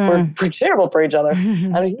other. We're terrible for each other.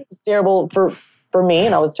 I mean, he was terrible for me,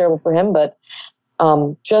 and I was terrible for him, but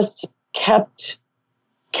just kept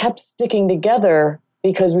sticking together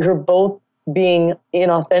because we were both being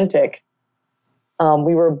inauthentic,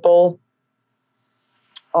 we were both,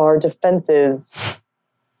 our defenses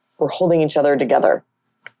were holding each other together.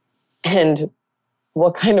 And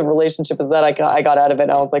what kind of relationship is that? I got out of it.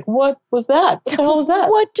 And I was like, what was that? What the hell was that?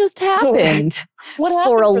 What just happened? What happened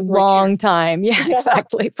for a 3 long years? time? Yeah,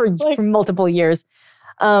 exactly. For Like- multiple years.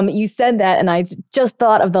 You said that, and I just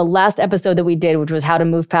thought of the last episode that we did, which was how to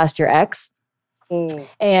move past your ex.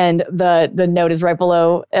 And the note is right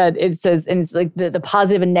below. It says, and it's like the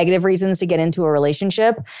positive and negative reasons to get into a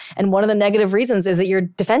relationship. And one of the negative reasons is that your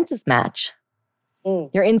defenses match.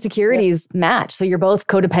 Your insecurities match. So you're both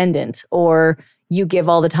codependent, or you give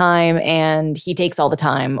all the time and he takes all the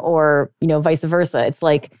time, or, vice versa. It's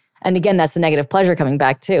like, and again, that's the negative pleasure coming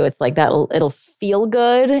back too. It's like it'll feel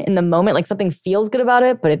good in the moment, like something feels good about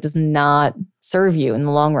it, but it does not serve you in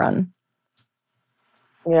the long run.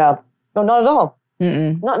 Yeah. No, not at all.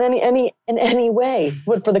 Mm-mm. Not in any way.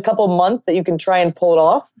 But for the couple months that you can try and pull it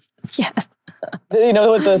off. Yes.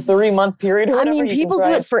 With the 3-month period or whatever. People do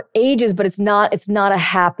it for ages, but it's never a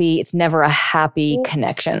happy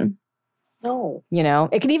connection. No.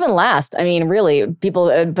 It can even last. Really,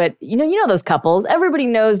 people, but those couples, everybody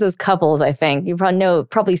knows those couples, I think. You probably know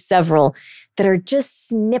several that are just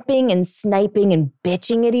snipping and sniping and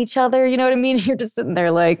bitching at each other. You know what I mean? You're just sitting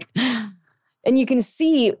there like, and you can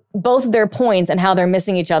see both of their points and how they're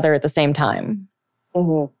missing each other at the same time.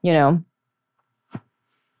 Mm-hmm.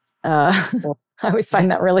 I always find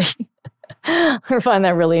that really,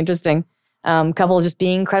 interesting. Couples just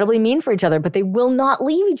being incredibly mean for each other, but they will not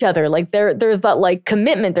leave each other. Like there's that like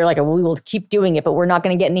commitment. They're like, well, we will keep doing it, but we're not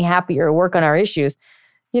going to get any happier or work on our issues.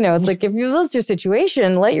 It's like, if that's your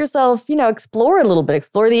situation, let yourself, explore it a little bit,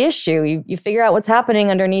 explore the issue. You figure out what's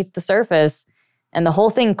happening underneath the surface, and the whole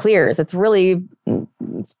thing clears. It's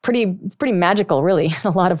pretty magical, really, in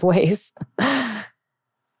a lot of ways.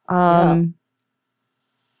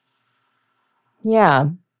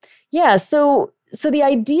 Yeah. So the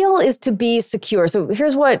ideal is to be secure. So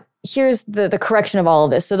here's the correction of all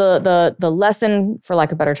of this. So the lesson, for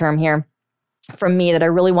lack of a better term here, from me that I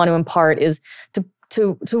really want to impart is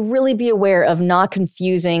to really be aware of not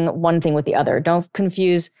confusing one thing with the other. Don't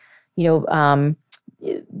confuse,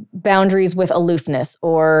 boundaries with aloofness,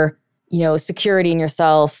 or, security in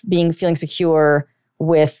yourself, feeling secure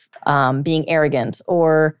with being arrogant,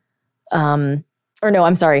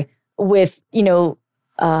 with,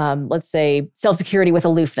 let's say self-security with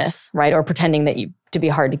aloofness, right? Or pretending to be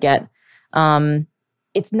hard to get.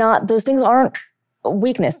 It's not, those things aren't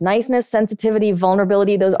weakness. Niceness, sensitivity,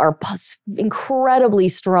 vulnerability, those are incredibly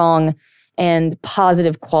strong and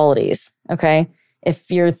positive qualities. Okay.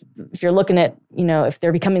 If you're looking at, if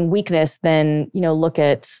they're becoming weakness, then, look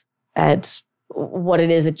at what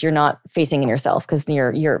it is that you're not facing in yourself, because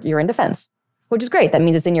you're in defense, which is great. That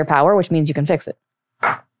means it's in your power, which means you can fix it.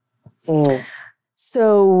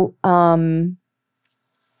 So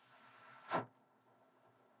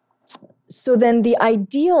then the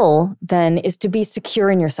ideal then is to be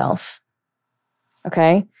secure in yourself.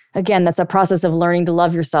 Okay. Again, that's a process of learning to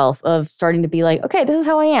love yourself, of starting to be like, okay, this is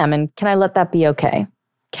how I am. And can I let that be okay?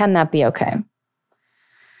 Can that be okay?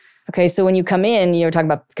 Okay. So when you come in, you're talking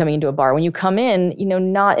about coming into a bar. When you come in, you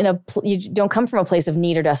don't come from a place of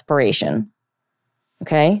need or desperation.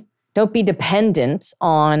 Okay. Don't be dependent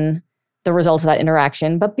on the results of that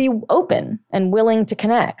interaction, but be open and willing to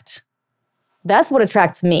connect. That's what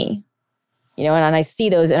attracts me. And I see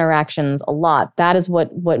those interactions a lot. That is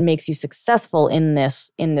what makes you successful in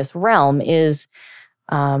this realm is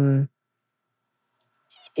to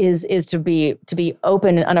be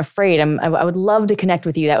open and unafraid. I would love to connect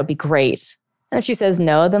with you. That would be great. And if she says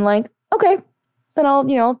no, then like, okay, then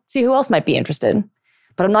I'll see who else might be interested.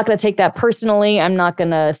 But I'm not going to take that personally. I'm not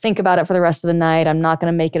going to think about it for the rest of the night. I'm not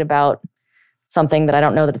going to make it about something that I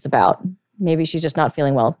don't know that it's about. Maybe she's just not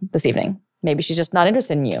feeling well this evening. Maybe she's just not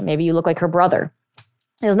interested in you. Maybe you look like her brother.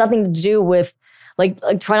 It has nothing to do with like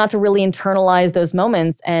try not to really internalize those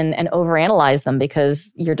moments and overanalyze them,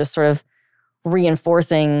 because you're just sort of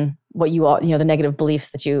reinforcing what you are, the negative beliefs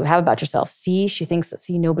that you have about yourself. See, she thinks that,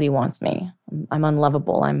 nobody wants me. I'm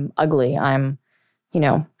unlovable. I'm ugly. I'm,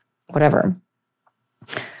 whatever.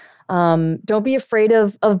 Don't be afraid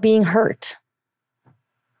of being hurt.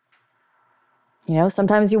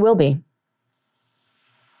 Sometimes you will be.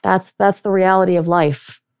 That's the reality of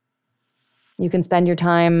life. You can spend your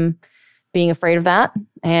time being afraid of that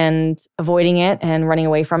and avoiding it and running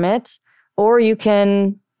away from it. Or you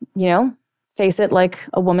can, face it like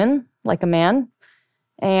a woman, like a man,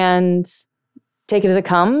 and take it as it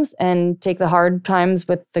comes and take the hard times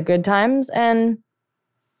with the good times and,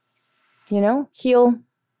 heal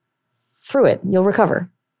through it. You'll recover.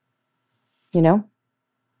 you know?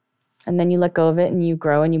 And then you let go of it and you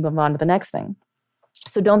grow and you move on to the next thing.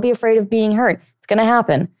 So don't be afraid of being hurt. It's going to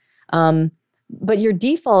happen. But your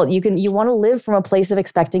default, you want to live from a place of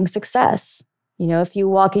expecting success. You know, if you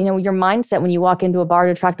walk, you know, your mindset when you walk into a bar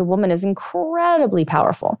to attract a woman is incredibly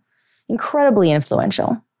powerful, incredibly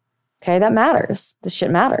influential. Okay, that matters. This shit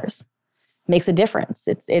matters. Makes a difference.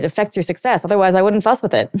 It affects your success. Otherwise, I wouldn't fuss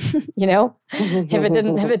with it. You know, if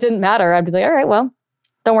it didn't matter, I'd be like, all right, well,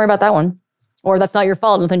 don't worry about that one, or that's not your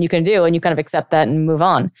fault. Nothing you can do, and you kind of accept that and move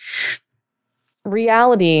on.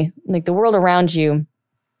 Reality, like the world around you,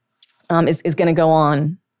 is going to go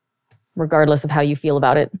on, regardless of how you feel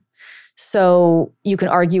about it. So you can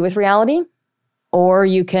argue with reality, or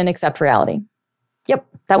you can accept reality. Yep,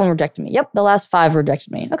 that one rejected me. Yep, the last 5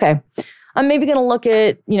 rejected me. Okay, I'm maybe going to look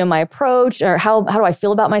at, you know, my approach, or how do I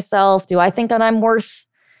feel about myself? Do I think that I'm worth,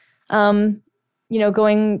 you know,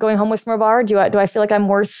 going home with from a bar? Do I feel like I'm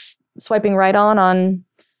worth swiping right on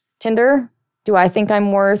Tinder? Do I think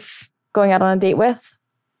I'm worth going out on a date with?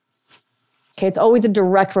 Okay, it's always a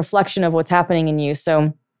direct reflection of what's happening in you.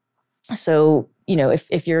 So you know,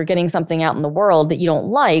 if you're getting something out in the world that you don't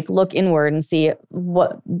like, look inward and see to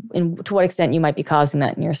what extent you might be causing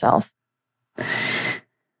that in yourself.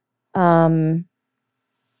 So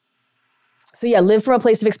yeah, live from a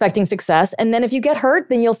place of expecting success. And then if you get hurt,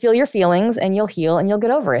 then you'll feel your feelings and you'll heal and you'll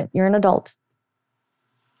get over it. You're an adult.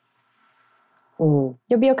 You'll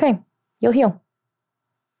be okay. You'll heal.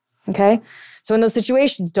 Okay? So in those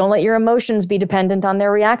situations, don't let your emotions be dependent on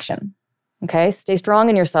their reaction. Okay? Stay strong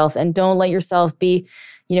in yourself and don't let yourself be,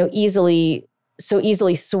 you know, so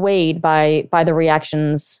easily swayed by the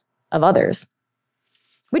reactions of others.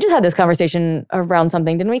 We just had this conversation around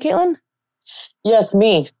something, didn't we, Caitlin? Yes,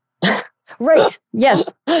 me. Right.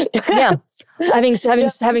 Yes. Yeah.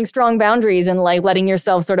 Having strong boundaries and like letting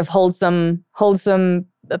yourself sort of hold some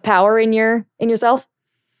power in yourself.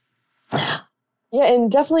 Yeah, and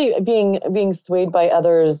definitely being swayed by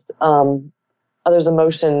others'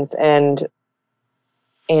 emotions and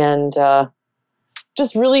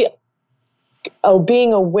just really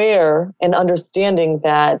being aware and understanding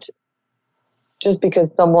that just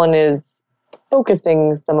because someone is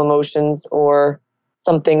focusing some emotions or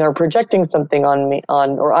something or projecting something on me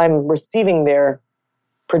or I'm receiving their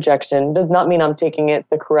projection does not mean I'm taking it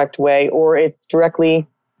the correct way or it's directly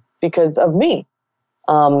because of me.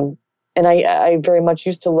 And I very much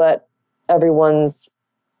used to let everyone's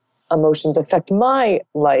emotions affect my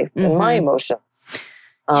life and my emotions.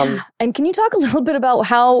 Yeah. And can you talk a little bit about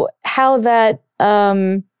how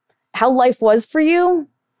life was for you?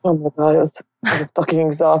 Oh my God, it was fucking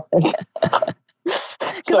exhausting.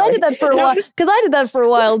 Because I did that for a while. Because I did that for a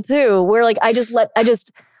while too, where like I just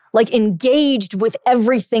like engaged with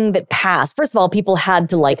everything that passed. First of all, people had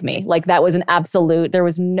to like me. Like that was an absolute. There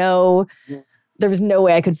was no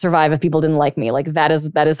way I could survive if people didn't like me. Like that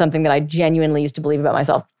is something that I genuinely used to believe about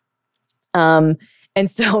myself. And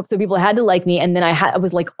so people had to like me, and then I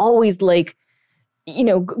was like always like, you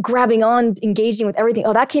know, grabbing on, engaging with everything.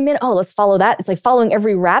 Oh, that came in. Oh, let's follow that. It's like following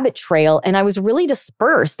every rabbit trail. And I was really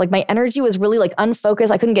dispersed. Like my energy was really like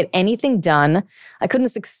unfocused. I couldn't get anything done. I couldn't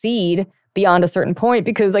succeed beyond a certain point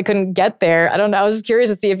because I couldn't get there. I don't know. I was just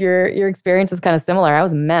curious to see if your experience was kind of similar. I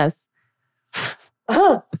was a mess.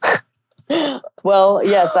 Well,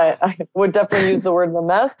 yes, I would definitely use the word a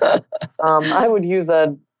mess. I would use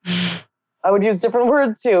different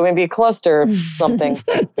words too. Maybe a cluster of something.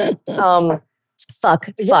 Fuck.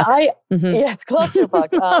 It's fuck. Yes,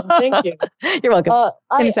 clusterfuck. Thank you. You're welcome.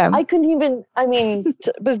 Anytime. I couldn't even,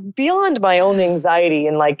 it was beyond my own anxiety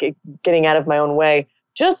and like getting out of my own way.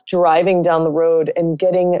 Just driving down the road and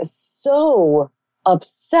getting so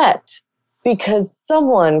upset because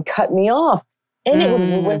someone cut me off and it would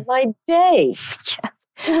ruin my day. Yes.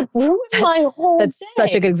 It would ruin my whole day. That's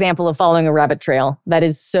such a good example of following a rabbit trail. That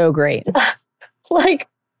is so great. Like,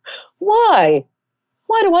 why?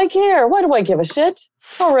 Why do I care? Why do I give a shit?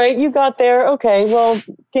 All right, you got there. Okay, well,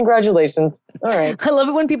 congratulations. All right. I love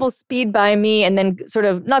it when people speed by me and then sort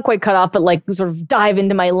of, not quite cut off, but like sort of dive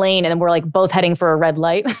into my lane and then we're like both heading for a red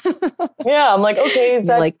light. Yeah, I'm like, okay, is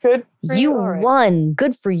that like, good for you? You won.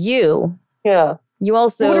 Good for you. Yeah. You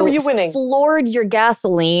also what are you winning? Floored your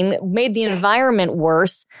gasoline, made the environment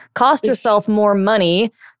worse, cost yourself more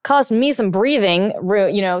money, cost me some breathing,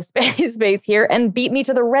 space here, and beat me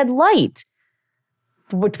to the red light,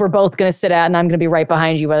 which we're both going to sit at, and I'm going to be right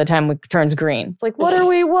behind you by the time it turns green. It's like, what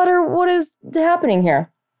is happening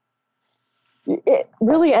here? It,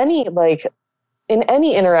 really, in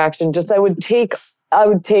any interaction, just I would take,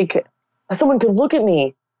 someone could look at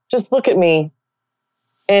me, just look at me,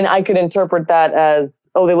 and I could interpret that as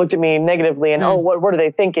oh, they looked at me negatively and, oh, what are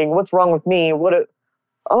they thinking? What's wrong with me?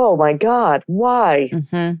 Oh my God, why?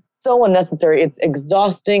 Mm-hmm. So unnecessary. It's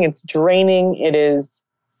exhausting. It's draining.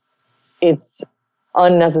 It's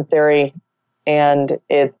unnecessary, and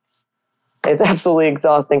it's absolutely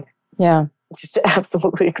exhausting. Yeah. It's just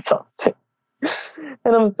absolutely exhausting.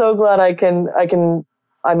 And I'm so glad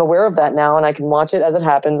I'm aware of that now, and I can watch it as it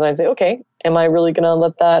happens. And I say, okay, am I really going to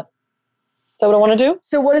let that? Is that what I want to do?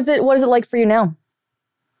 So what is it like for you now?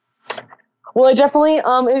 Well, I definitely,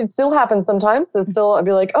 it still happens sometimes. It's still, I'd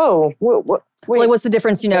be like, oh, wait. Like, what's the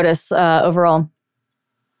difference you notice overall?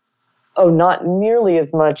 Oh, not nearly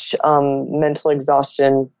as much mental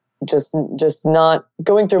exhaustion. Just not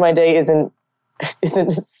going through my day isn't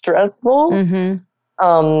stressful.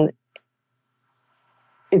 Mm-hmm.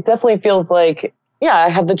 It definitely feels like, yeah, I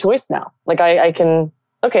have the choice now. Like I can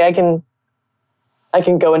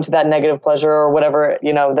go into that negative pleasure or whatever,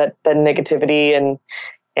 that negativity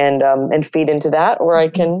and feed into that, or I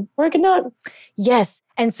can not. Yes.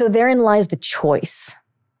 And so therein lies the choice.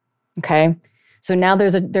 Okay. So now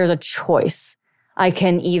there's a choice. I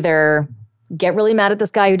can either get really mad at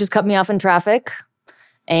this guy who just cut me off in traffic,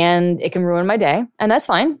 and it can ruin my day. And that's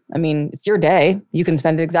fine. I mean, it's your day. You can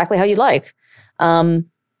spend it exactly how you like. Or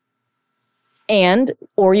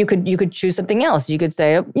you could choose something else. You could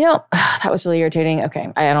say, that was really irritating.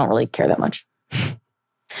 Okay. I don't really care that much.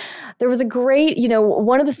 There was a great,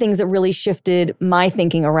 one of the things that really shifted my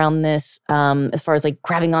thinking around this, as far as like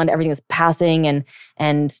grabbing onto everything that's passing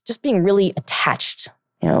and just being really attached,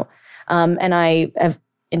 and I have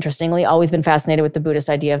interestingly always been fascinated with the Buddhist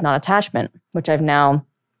idea of non-attachment, which I've now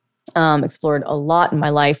explored a lot in my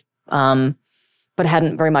life, but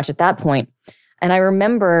hadn't very much at that point. And I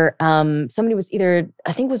remember somebody was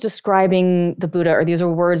was describing the Buddha, or these are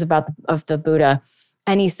words of the Buddha,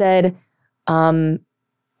 and he said,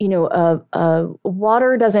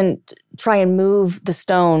 water doesn't try and move the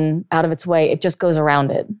stone out of its way. It just goes around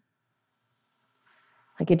it.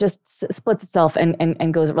 Like it just splits itself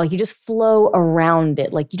and goes, like you just flow around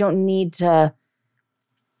it. Like you don't need to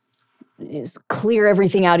clear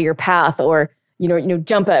everything out of your path or,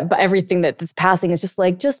 jump at everything that's passing. It's just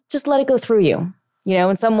like, just let it go through you.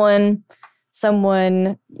 When someone,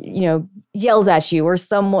 yells at you, or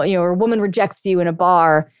someone, or a woman rejects you in a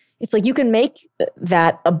bar, it's like you can make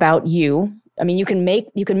that about you. I mean, you can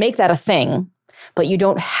make that a thing, but you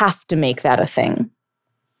don't have to make that a thing.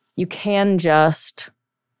 You can just,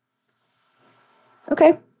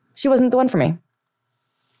 okay, she wasn't the one for me.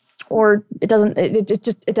 Or it doesn't, you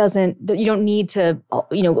don't need to,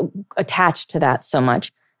 attach to that so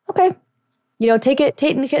much. Okay. Take it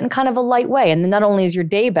in kind of a light way. And then not only is your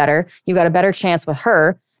day better, you got a better chance with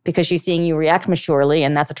her because she's seeing you react maturely,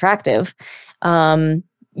 and that's attractive.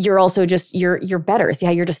 You're also just, you're better. See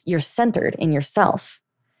how you're centered in yourself.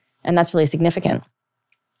 And that's really significant.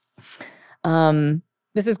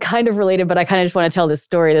 This is kind of related, but I kind of just want to tell this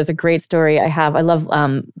story. There's a great story I have. I love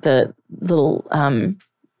the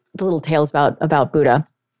little tales about Buddha.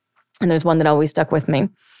 And there's one that always stuck with me.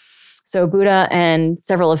 So Buddha and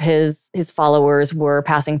several of his followers were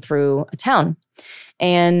passing through a town.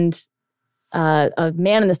 And a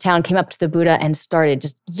man in this town came up to the Buddha and started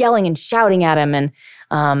just yelling and shouting at him. And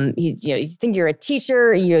you think you're a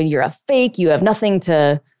teacher, you're a fake, you have nothing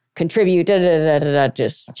to contribute,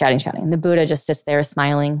 just shouting. And the Buddha just sits there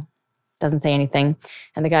smiling, doesn't say anything.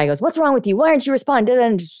 And the guy goes, "What's wrong with you? Why aren't you responding?"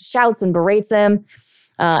 And just shouts and berates him.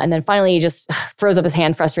 And then finally he just throws up his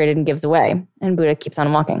hand frustrated and gives away. And Buddha keeps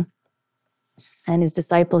on walking. And his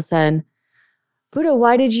disciple said, "Buddha,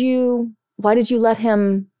 why did you let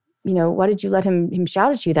him, him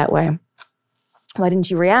shout at you that way? Why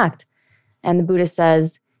didn't you react?" And the Buddha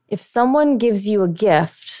says, "If someone gives you a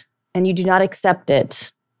gift and you do not accept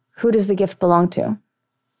it, who does the gift belong to?"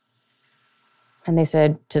 And they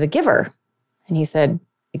said, "To the giver." And he said,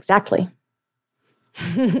 "Exactly."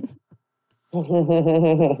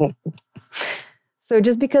 So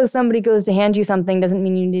just because somebody goes to hand you something doesn't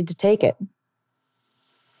mean you need to take it.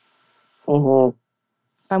 Mm-hmm.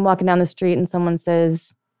 If I'm walking down the street and someone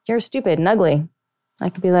says, "You're stupid and ugly," I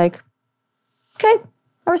could be like, "Okay,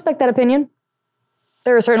 I respect that opinion.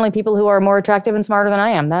 There are certainly people who are more attractive and smarter than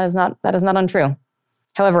I am. That is not untrue.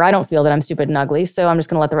 However, I don't feel that I'm stupid and ugly, so I'm just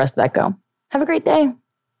going to let the rest of that go. Have a great day."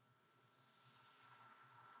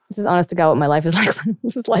 This is honest to God what my life is like.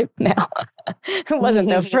 This is life now. It wasn't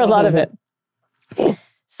though for a lot of it.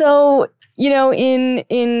 So,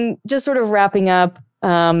 in just sort of wrapping up,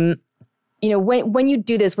 when you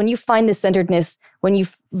do this, when you find this centeredness, when you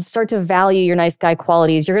start to value your nice guy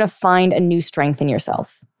qualities, you're going to find a new strength in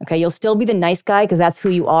yourself. Okay. You'll still be the nice guy because that's who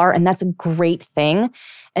you are. And that's a great thing.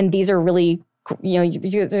 And these are really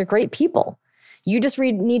they're great people. You just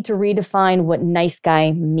need to redefine what nice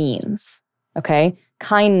guy means. Okay?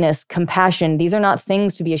 Kindness, compassion, these are not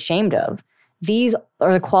things to be ashamed of. These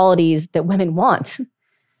are the qualities that women want.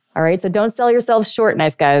 All right? So don't sell yourselves short,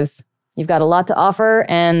 nice guys. You've got a lot to offer,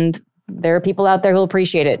 and there are people out there who'll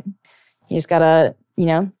appreciate it. You just gotta,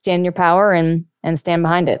 stand in your power and stand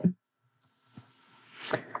behind it.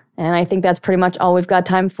 And I think that's pretty much all we've got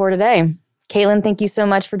time for today. Caitlin, thank you so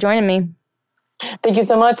much for joining me. Thank you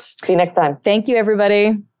so much. See you next time. Thank you,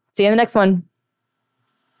 everybody. See you in the next one.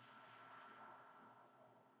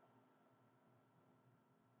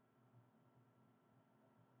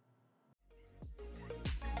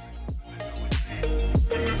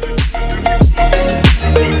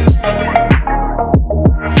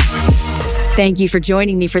 Thank you for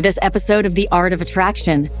joining me for this episode of The Art of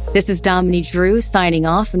Attraction. This is Dominique Drew signing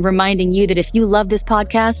off and reminding you that if you love this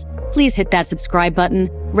podcast, please hit that subscribe button,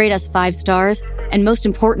 rate us 5 stars, and most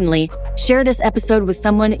importantly, share this episode with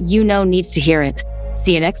someone you know needs to hear it.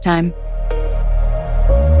 See you next time.